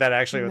what that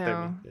actually what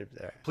No.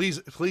 that.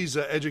 Please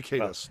educate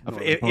us.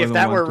 If Probably that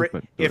don't were want to,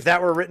 but do if it.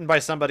 that were written by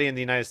somebody in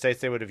the United States,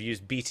 they would have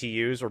used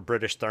BTUs or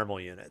British thermal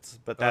units.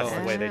 But that's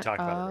the way they talk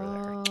about it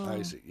over there.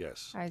 I see.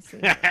 Yes. I see.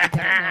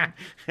 I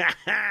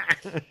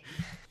don't know.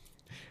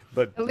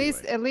 But At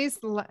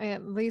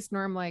least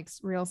Norm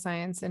likes real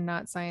science and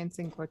not science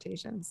in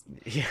quotations.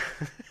 yeah,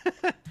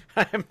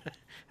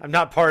 I'm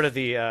not part of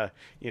the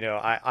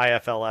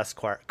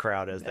IFLS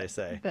crowd, as they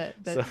say.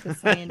 The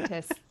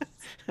scientists.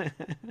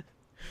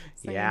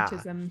 Yeah.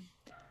 Scientism.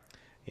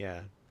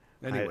 Yeah.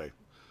 Anyway.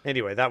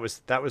 That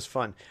was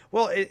fun.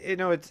 Well,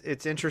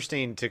 it's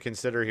interesting to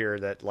consider here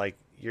that like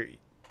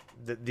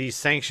these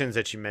sanctions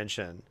that you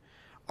mentioned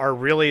are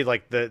really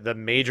like the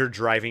major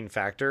driving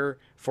factor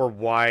for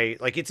why,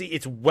 like,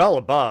 it's well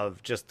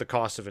above just the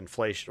cost of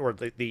inflation or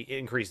the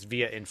increase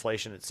via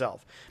inflation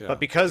itself. Yeah. But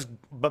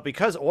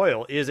because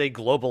oil is a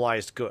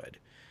globalized good,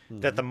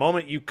 that the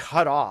moment you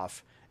cut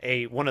off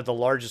one of the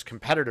largest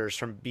competitors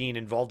from being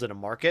involved in a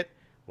market,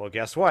 well,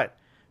 guess what?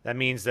 That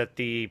means that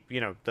the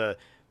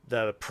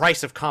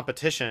price of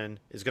competition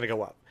is going to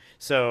go up.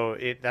 So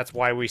that's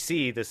why we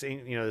see this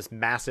this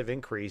massive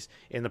increase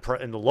in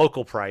the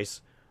local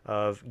price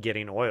of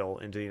getting oil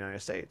into the United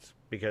States,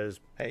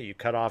 because hey, you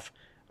cut off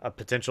a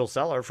potential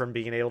seller from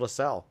being able to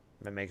sell.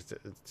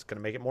 it's going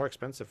to make it more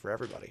expensive for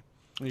everybody.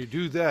 When you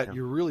do that,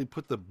 you really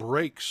put the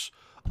brakes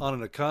on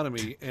an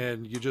economy,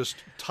 and you just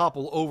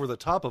topple over the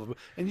top of them,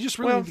 and you just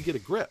really need to get a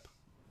grip.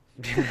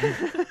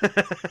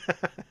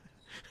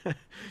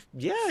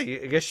 Yeah,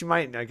 I guess you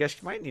might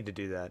need to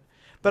do that.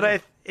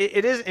 But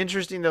it is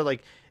interesting though.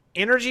 Like,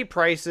 energy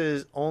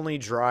prices only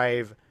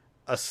drive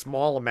a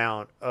small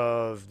amount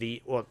of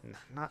the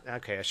I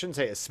shouldn't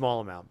say a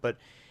small amount, but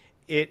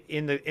it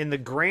in the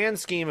grand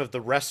scheme of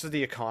the rest of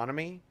the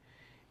economy,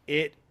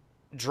 it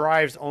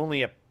drives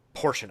only a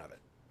portion of it.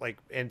 Like,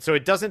 and so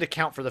it doesn't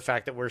account for the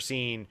fact that we're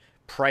seeing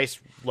price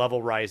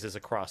level rises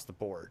across the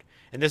board.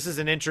 And this is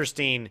an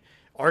interesting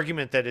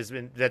argument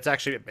that's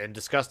actually been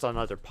discussed on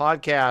other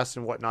podcasts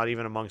and whatnot,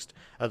 even amongst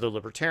other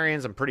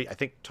libertarians. I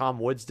think Tom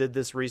Woods did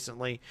this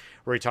recently,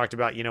 where he talked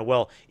about,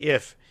 well,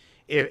 if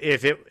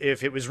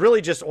it was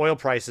really just oil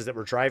prices that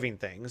were driving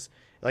things,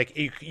 like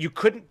you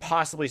couldn't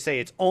possibly say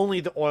it's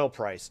only the oil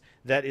price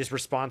that is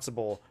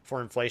responsible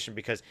for inflation,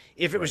 because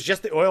if it was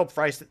just the oil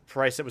price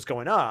that was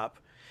going up,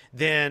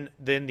 then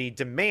the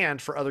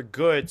demand for other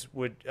goods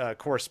would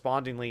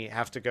correspondingly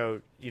have to go,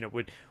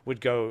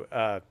 would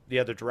go the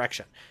other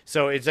direction.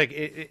 So it's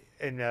like,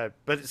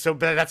 but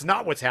that's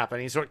not what's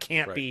happening. So it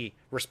can't be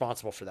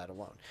responsible for that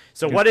alone.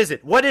 So what is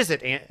it? What is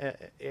it,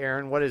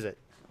 Aaron? What is it?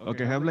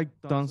 Okay, I have like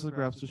tons of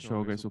graphs to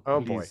show, guys. So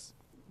please,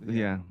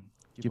 yeah,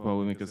 keep up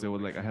with me, because I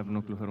have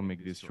no clue how to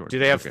make this short. Do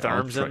they have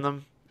therms in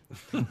them?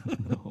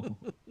 No.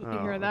 You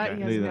hear that?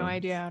 He has no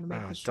idea how to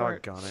make this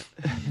short. Doggone it.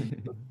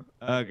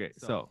 Okay,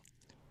 so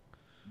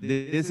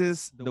this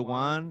is the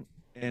one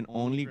and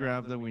only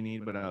graph that we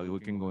need, but we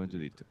can go into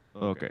detail.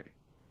 Okay.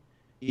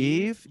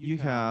 If you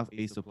have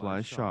a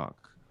supply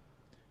shock,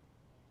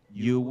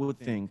 you would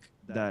think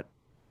that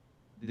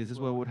this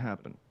is what would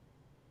happen.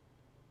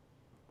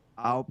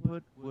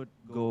 Output would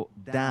go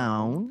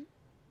down.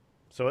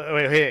 So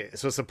wait,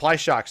 so supply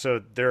shock. So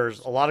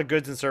there's a lot of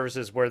goods and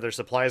services where their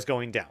supply is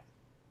going down.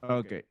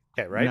 Okay.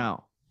 Okay, right?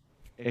 Now,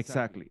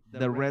 exactly.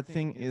 The red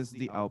thing is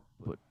the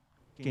output.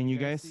 Can you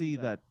guys see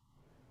that?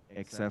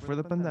 Except for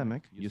the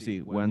pandemic, you see,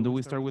 when do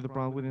we start with the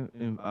problem with,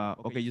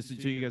 okay, just so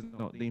you guys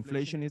know, the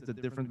inflation is the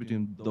difference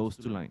between those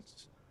two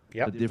lines.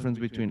 Yep. The difference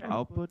between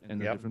output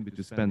and the difference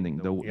between spending.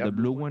 The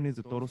blue one is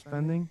the total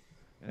spending,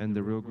 and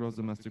the real gross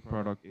domestic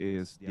product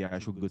is the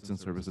actual goods and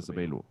services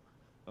available.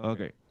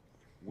 Okay.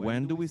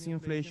 When do we see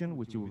inflation,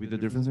 which will be the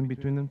difference in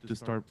between them, to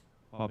start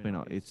popping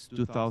out? It's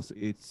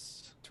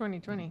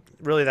 2020.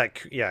 Really,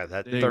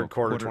 that third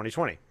quarter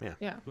 2020. Yeah.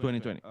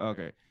 2020.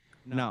 Okay.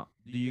 Now,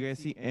 do you guys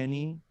see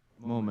any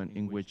moment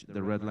in which the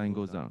red line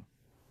goes down?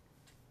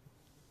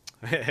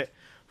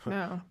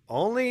 No.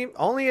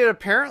 Only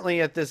apparently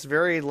at this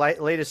very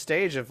latest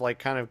stage of like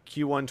kind of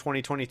Q1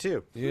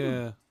 2022.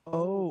 Yeah.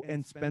 Oh,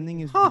 and spending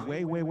is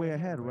way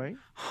ahead, right?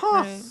 Huh.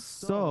 Right.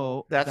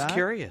 So That's that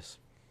curious.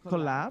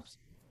 collapse,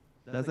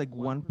 that's like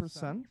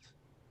 1%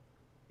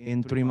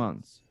 in 3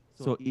 months.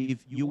 So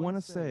if you want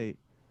to say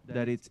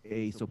that it's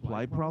a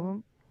supply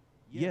problem,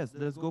 yes,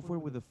 let's go for it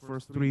with the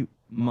first 3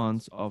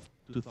 months of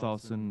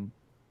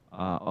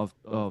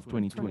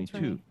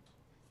 2022.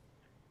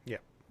 Yeah.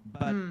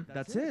 But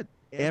that's it.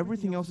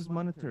 Everything else is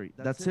monetary.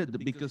 That's it,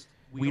 because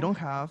we don't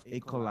have a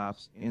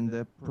collapse in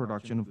the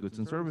production of goods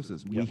and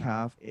services. We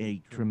have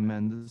a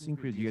tremendous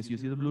increase. You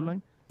see the blue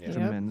line? Yeah.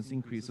 Tremendous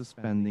increase of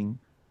spending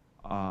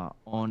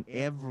on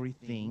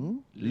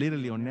everything,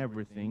 literally on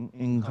everything.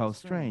 And how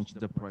strange,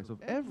 the price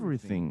of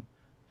everything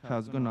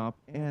has gone up,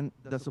 and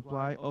the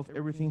supply of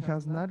everything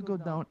has not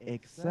gone down,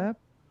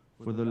 except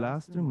for the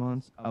last 3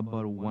 months,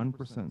 about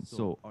 1%.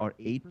 So our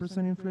 8%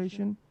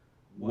 inflation,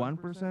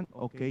 1%,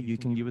 okay, you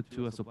can give it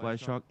to a supply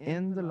shock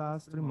in the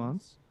last 3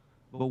 months.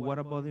 But what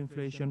about the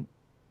inflation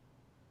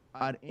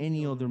at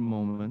any other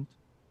moment?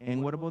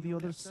 And what about the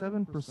other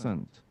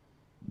 7%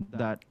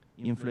 that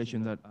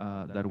inflation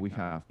that we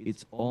have?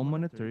 It's all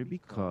monetary,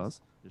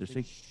 because there's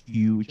a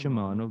huge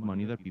amount of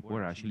money that people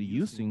are actually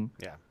using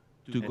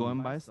to go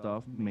and buy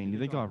stuff, mainly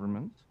the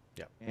government.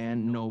 Yeah.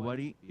 And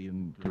nobody,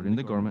 including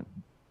the government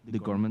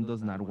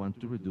does not want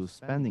to reduce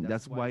spending.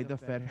 That's why the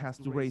Fed has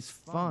to raise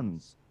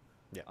funds,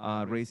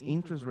 raise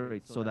interest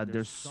rates, so that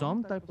there's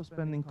some type of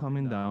spending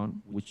coming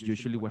down, which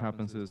usually what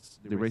happens is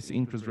they raise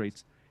interest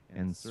rates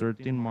in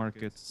certain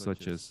markets,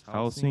 such as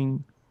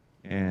housing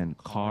and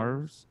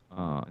cars,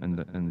 and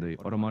the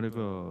automotive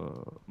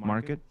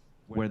market,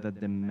 where the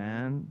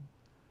demand,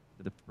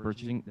 the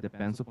purchasing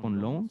depends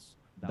upon loans.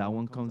 That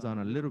one comes down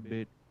a little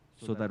bit,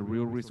 so that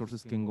real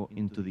resources can go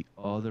into the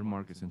other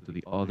markets, into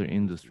the other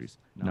industries.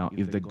 Now,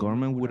 if the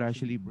government would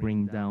actually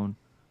bring down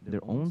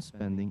their own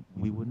spending,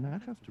 we would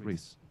not have to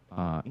raise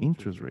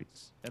interest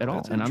rates at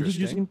all. And I'm just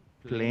using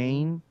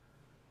plain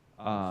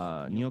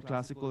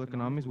neoclassical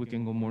economics. We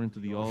can go more into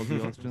the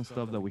Austrian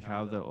stuff that we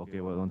have.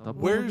 On top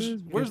of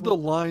Where's the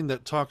line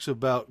that talks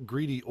about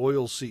greedy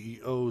oil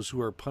CEOs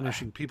who are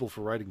punishing people for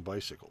riding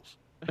bicycles?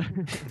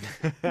 Okay.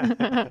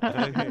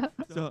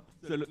 So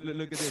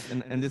look at this,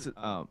 and this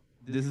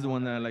is the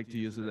one that I like to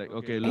use. Is like,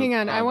 okay, look, hang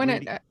on,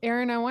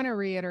 Aaron, I want to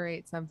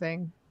reiterate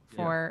something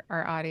for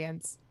our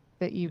audience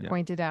that you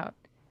pointed out.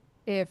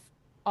 if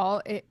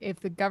if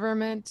the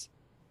government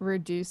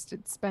reduced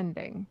its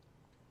spending,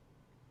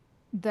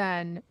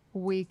 then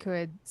we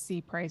could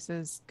see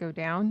prices go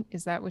down.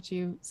 Is that what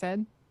you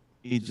said?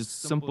 It's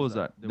just simple as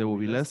that. There will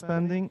be less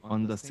spending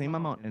on the same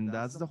amount, and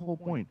that's the whole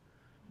point.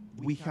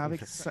 We have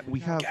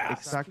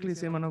exactly the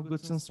same amount of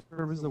goods and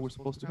services that we're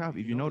supposed to have.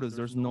 If you notice,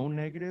 there's no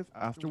negative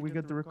after we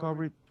get the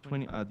recovery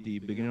at the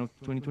beginning of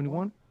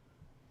 2021.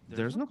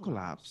 There's no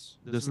collapse.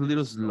 There's a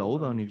little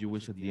slowdown, if you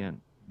wish, at the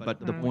end. But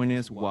the point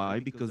is, why?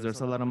 Because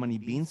there's a lot of money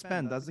being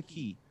spent. That's the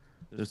key.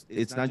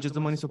 It's not just the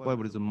money supply,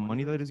 but it's the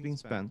money that is being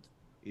spent.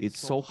 It's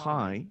so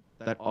high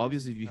that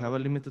obviously if you have a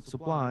limited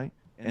supply,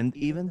 and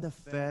even the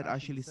Fed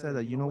actually said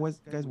that, you know what,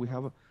 guys, we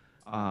have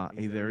a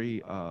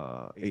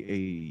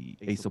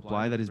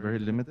supply that is very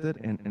limited,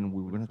 and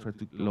we're going to try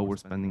to lower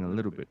spending a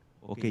little bit.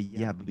 Okay,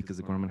 yeah, but because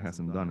the government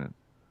hasn't done it.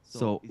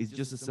 So it's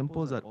just as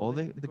simple as that. All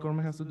the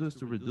government has to do is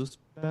to reduce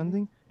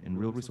spending, and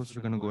real resources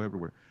are going to go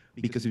everywhere.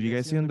 Because if you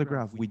guys see on the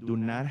graph, we do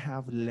not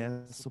have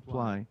less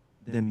supply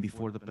than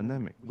before the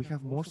pandemic. We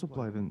have more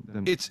supply than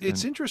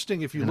It's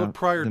interesting if you look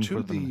prior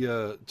to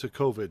the to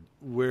COVID,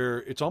 where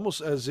it's almost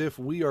as if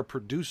we are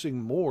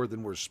producing more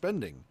than we're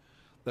spending,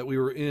 that we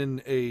were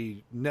in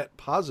a net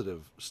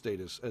positive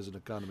status as an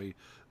economy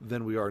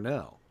than we are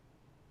now.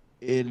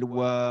 It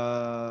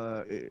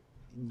was.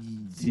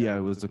 Yeah,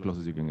 it was the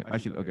closest you can get.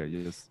 Actually, okay,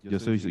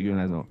 just so you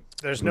guys know.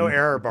 There's no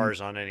error bars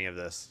on any of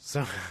this.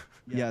 So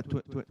yeah,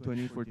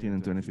 2014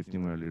 and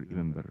 2015 were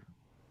even better.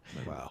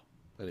 Wow.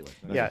 Anyway.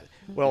 Yeah.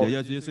 Well,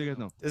 just so you guys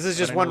know. This is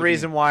just one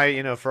reason why,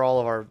 you know, for all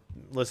of our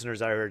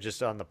listeners out here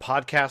just on the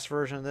podcast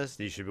version of this,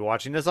 you should be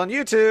watching this on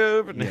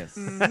YouTube. Yes.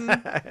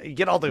 You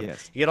get all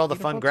the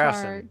fun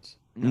graphs.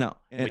 No.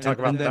 We talk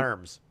about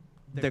terms.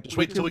 Just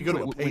wait till we go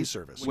to a pay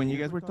service. When you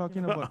guys were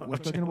talking about,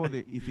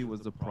 if it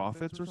was the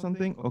profits or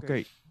something,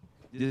 okay,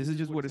 this is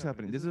just what is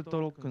happening. This is the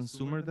total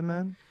consumer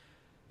demand,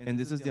 and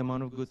this is the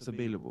amount of goods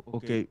available.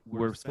 Okay,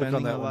 we're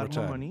spending a lot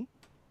more money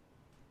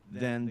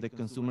than the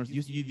consumers.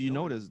 You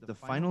notice the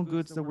final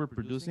goods that we're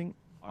producing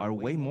are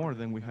way more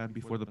than we had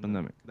before the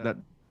pandemic. That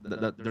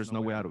there's no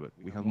way out of it.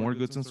 We have more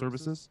goods and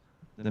services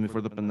than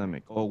before the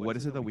pandemic. Oh, what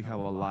is it that we have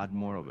a lot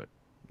more of it?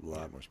 A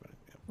lot more spending.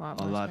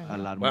 A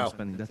lot more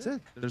spending. That's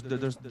it.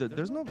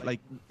 There's no, like,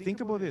 think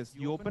about this.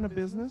 You open a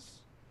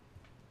business,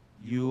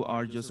 you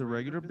are just a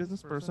regular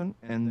business person,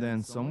 and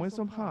then some way,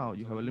 somehow,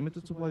 you have a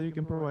limited supply you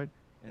can provide,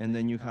 and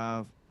then you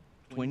have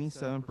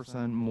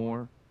 27%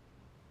 more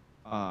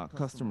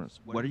customers.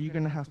 What are you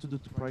going to have to do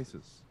to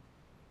prices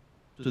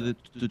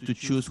to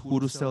choose who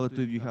to sell it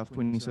to if you have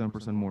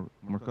 27%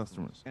 more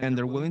customers? And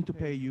they're willing to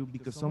pay you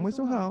because some way,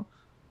 somehow,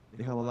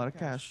 they have a lot of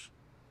cash,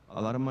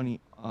 a lot of money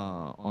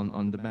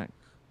on the bank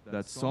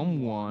that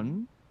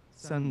someone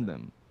send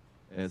them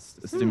as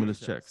stimulus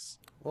checks.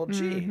 Well,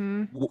 gee.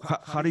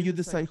 How do you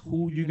decide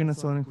who you're going to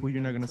sell and who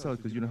you're not going to sell?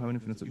 Because you don't have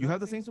infinite supply. You have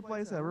the same supply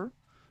as ever.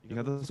 You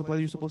have the supply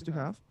you're supposed to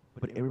have,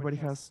 but everybody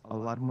has a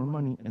lot more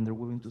money and they're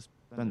willing to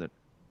spend it.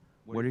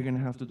 What are you going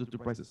to have to do to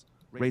prices?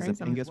 Raise them.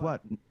 And guess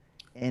what?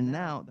 And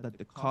now that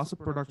the cost of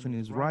production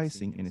is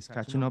rising and is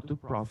catching up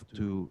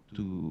to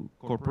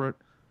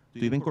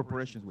even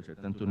corporations, which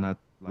I tend to not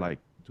like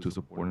to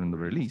support in the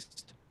very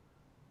least,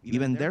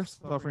 even they're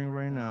suffering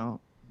right now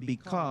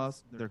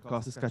because their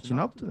cost is catching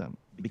up to them.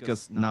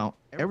 Because now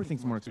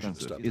everything's more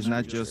expensive. It's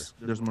not just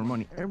there's more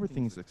money.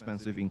 Everything is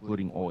expensive,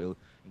 including oil,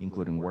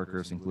 including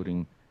workers,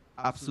 including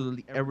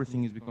absolutely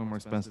everything is becoming more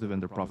expensive,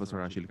 and their profits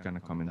are actually kind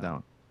of coming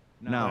down.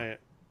 Now,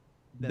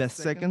 the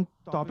second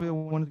topic I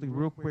wanted to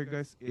real quick,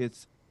 guys,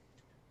 it's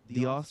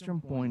the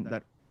Austrian point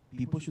that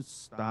people should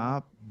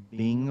stop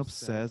being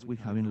obsessed with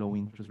having low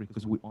interest rates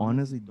because we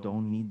honestly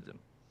don't need them.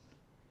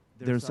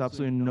 There's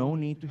absolutely no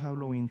need to have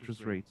low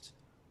interest rates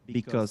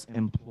because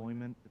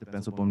employment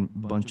depends upon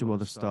a bunch of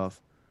other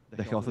stuff.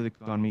 The health of the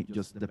economy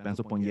just depends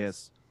upon,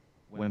 yes,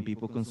 when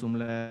people consume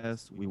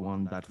less, we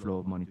want that flow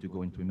of money to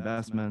go into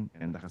investment,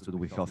 and that has to do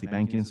with healthy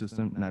banking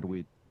system, not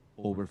with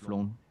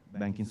overflown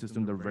banking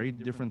system. They're very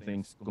different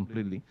things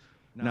completely.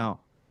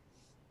 Now,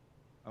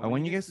 I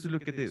want you guys to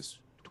look at this.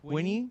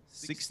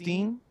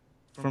 2016,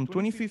 from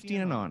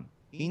 2015 and on,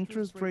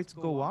 interest rates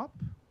go up,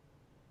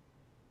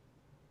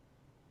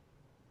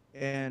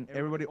 and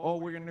everybody, oh,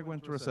 we're going to go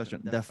into recession.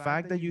 The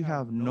fact that you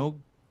have no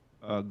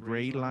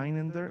gray line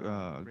in there,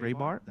 gray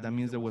bar, that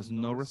means there was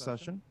no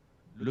recession.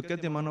 Look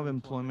at the amount of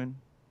employment.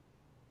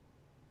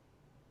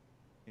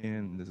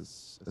 And this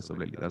is that's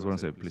what I'm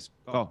saying, please.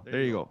 Oh,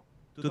 there you go.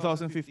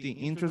 2015,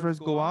 interest rates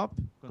go up,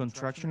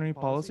 contractionary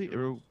policy,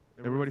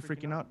 everybody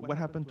freaking out. What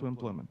happened to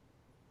employment?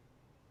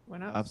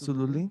 Went up.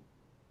 Absolutely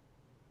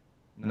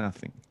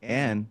nothing.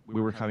 And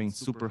we were having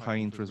super high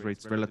interest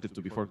rates relative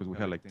to before because we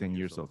had like 10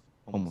 years of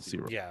almost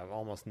zero. Yeah,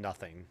 almost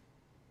nothing.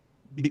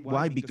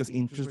 Why? Because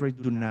interest rates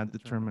do not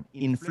determine,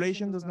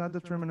 inflation does not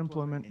determine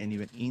employment, and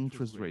even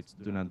interest rates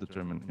do not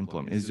determine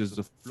employment. It's just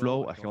the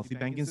flow, a healthy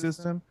banking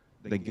system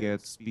that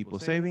gets people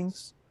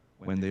savings.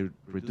 When they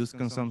reduce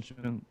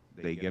consumption,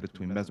 they get it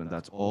to investment.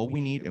 That's all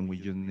we need, and we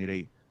just need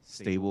a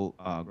stable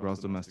gross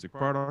domestic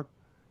product.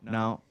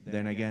 Now,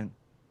 then again,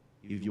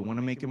 if you want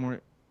to make it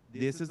more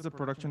this is the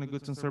production of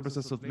goods and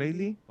services of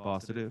lately,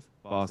 positive,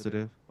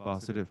 positive,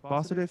 positive,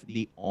 positive.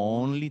 The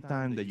only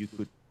time that you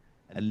could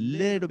a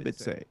little bit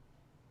say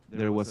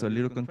there was a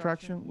little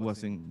contraction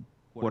was in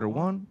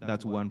Q1,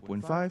 that's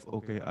 1.5.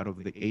 Okay, out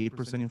of the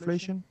 8%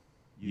 inflation,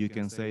 you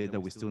can say that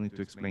we still need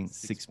to explain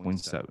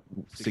 6.7,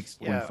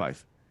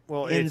 6.5.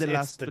 Well, in it's the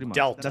last the 3 months.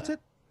 delta. That's it.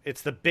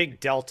 It's the big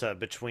delta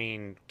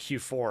between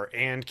Q4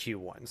 and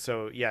Q1.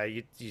 So yeah,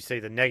 you say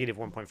the negative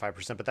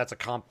 1.5%, but that's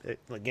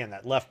again,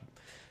 that left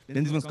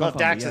Then this one's left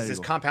compounded. axis Yeah, is there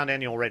you go. compound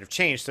annual rate of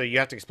change. So you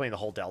have to explain the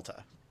whole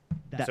delta.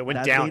 That- So it went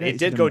that down. data It is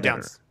did even go down.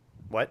 better.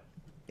 What?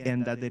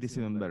 And that data is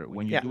even better.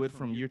 When you Yeah. do it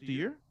from year to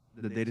year,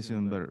 the data is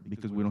even better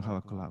because we don't have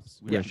a collapse.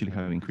 We Yeah. actually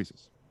have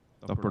increases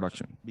of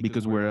production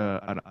because we're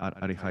at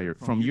a higher.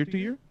 From year to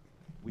year,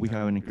 we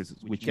have an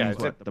increases, which Yeah, means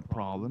it's what? The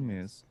problem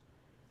is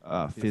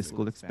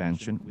fiscal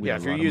expansion. with Yeah, a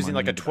if you're lot of using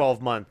money like a in the bank.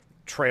 12-month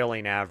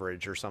trailing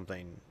average or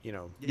something, Yeah.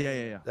 then Yeah,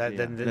 yeah, that's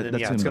yeah, even it's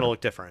going to better.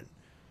 look different.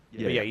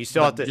 But yeah, you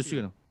still But have to. Just so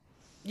you know.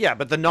 Yeah,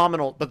 but the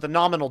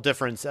nominal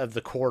difference of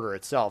the quarter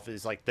itself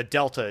is like the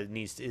delta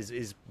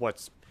is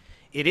what's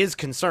it is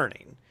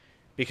concerning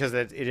because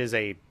it is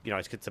a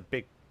it's a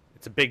big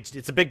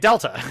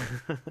delta.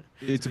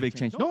 It's a big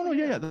change. No,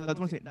 yeah. That's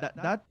what I'm saying.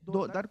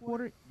 That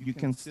quarter, you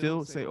can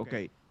still say,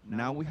 okay,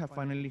 now we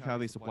finally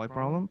have a supply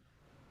problem.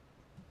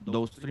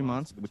 Those 3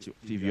 months, which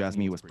if you ask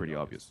me, was pretty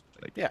obvious.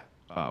 Like, Yeah.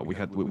 we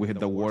had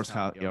the worst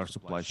air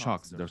supply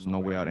shocks. There's no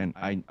way out,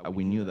 and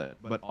we knew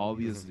that. But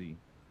obviously,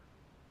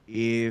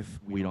 if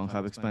we don't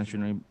have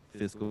expansionary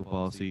fiscal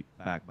policy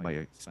backed by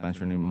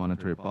expansionary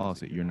monetary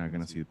policy, you're not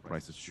going to see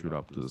prices shoot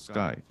up to the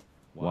sky.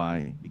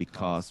 Why?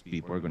 Because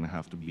people are going to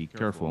have to be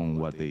careful on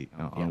what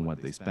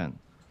they spend.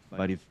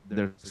 But if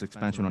there's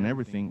expansion on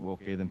everything, well,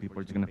 okay, then people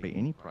are just going to pay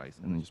any price,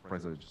 and then just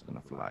prices are just going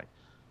to fly,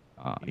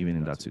 even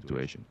in that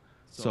situation.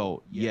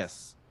 So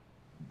yes,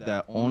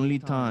 the only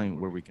time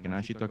where we can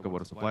actually talk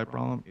about a supply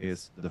problem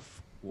is the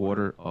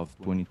quarter of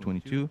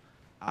 2022.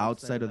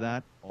 Outside of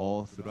that,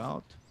 all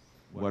throughout,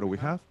 what do we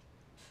have?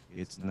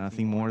 It's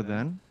nothing more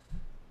than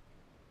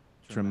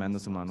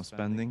tremendous amount of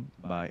spending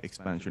by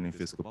expansion in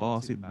fiscal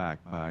policy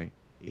backed by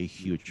a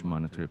huge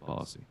monetary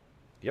policy.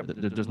 Yep.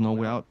 There's no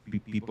way out.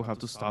 People have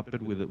to stop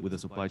it with the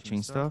supply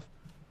chain stuff.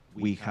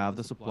 We have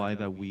the supply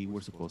that we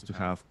were supposed to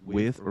have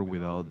with or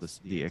without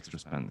the extra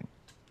spending.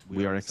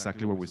 We are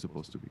exactly where we're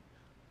supposed to be.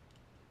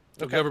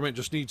 The government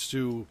just needs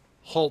to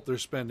halt their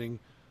spending,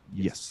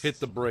 Yes. hit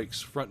the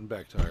brakes, front and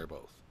back tire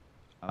both.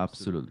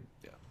 Absolutely.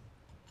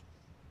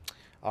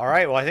 All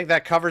right. Well, I think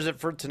that covers it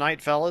for tonight,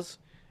 fellas.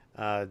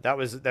 That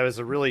was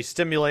a really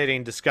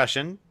stimulating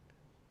discussion,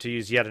 to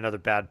use yet another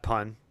bad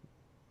pun,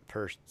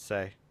 per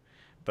se.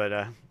 But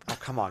oh,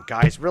 come on,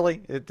 guys, really?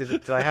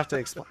 Did I have to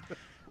explain?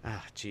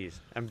 Ah, jeez,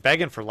 I'm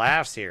begging for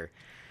laughs here.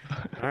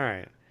 All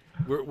right.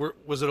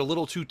 Was it a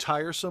little too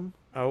tiresome?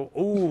 Oh,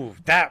 ooh,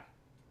 that.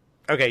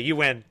 Okay, you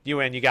win.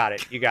 You got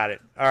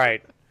it. All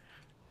right.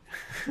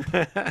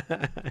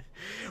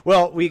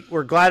 Well,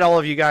 we're glad all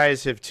of you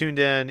guys have tuned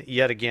in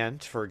yet again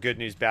for Good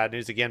News, Bad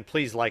News. Again,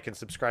 please like and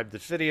subscribe to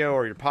the video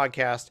or your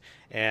podcast,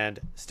 and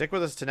stick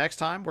with us to next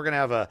time. We're gonna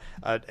have a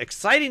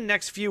exciting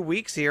next few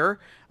weeks here.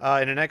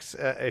 In the next,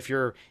 if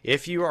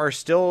you are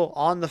still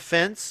on the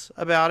fence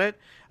about it,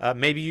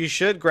 maybe you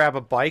should grab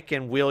a bike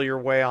and wheel your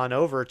way on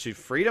over to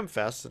Freedom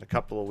Fest in a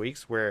couple of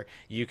weeks, where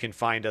you can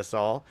find us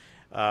all.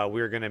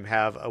 We're going to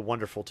have a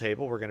wonderful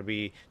table. We're going to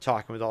be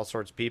talking with all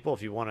sorts of people.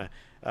 If you want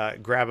to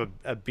grab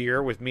a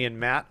beer with me and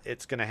Matt,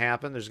 it's going to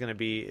happen. It's going to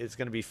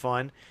be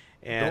fun.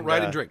 And Don't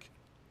ride and drink.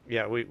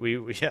 Yeah,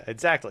 yeah,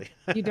 exactly.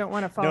 You don't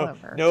want to fall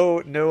over.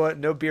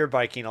 No beer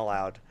biking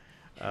allowed.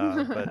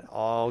 But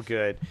all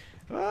good.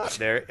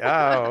 There.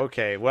 Oh,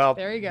 okay. Well,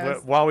 There he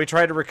goes. While we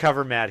try to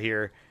recover Matt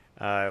here,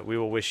 we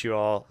will wish you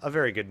all a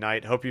very good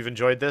night. Hope you've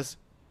enjoyed this.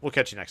 We'll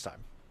catch you next time.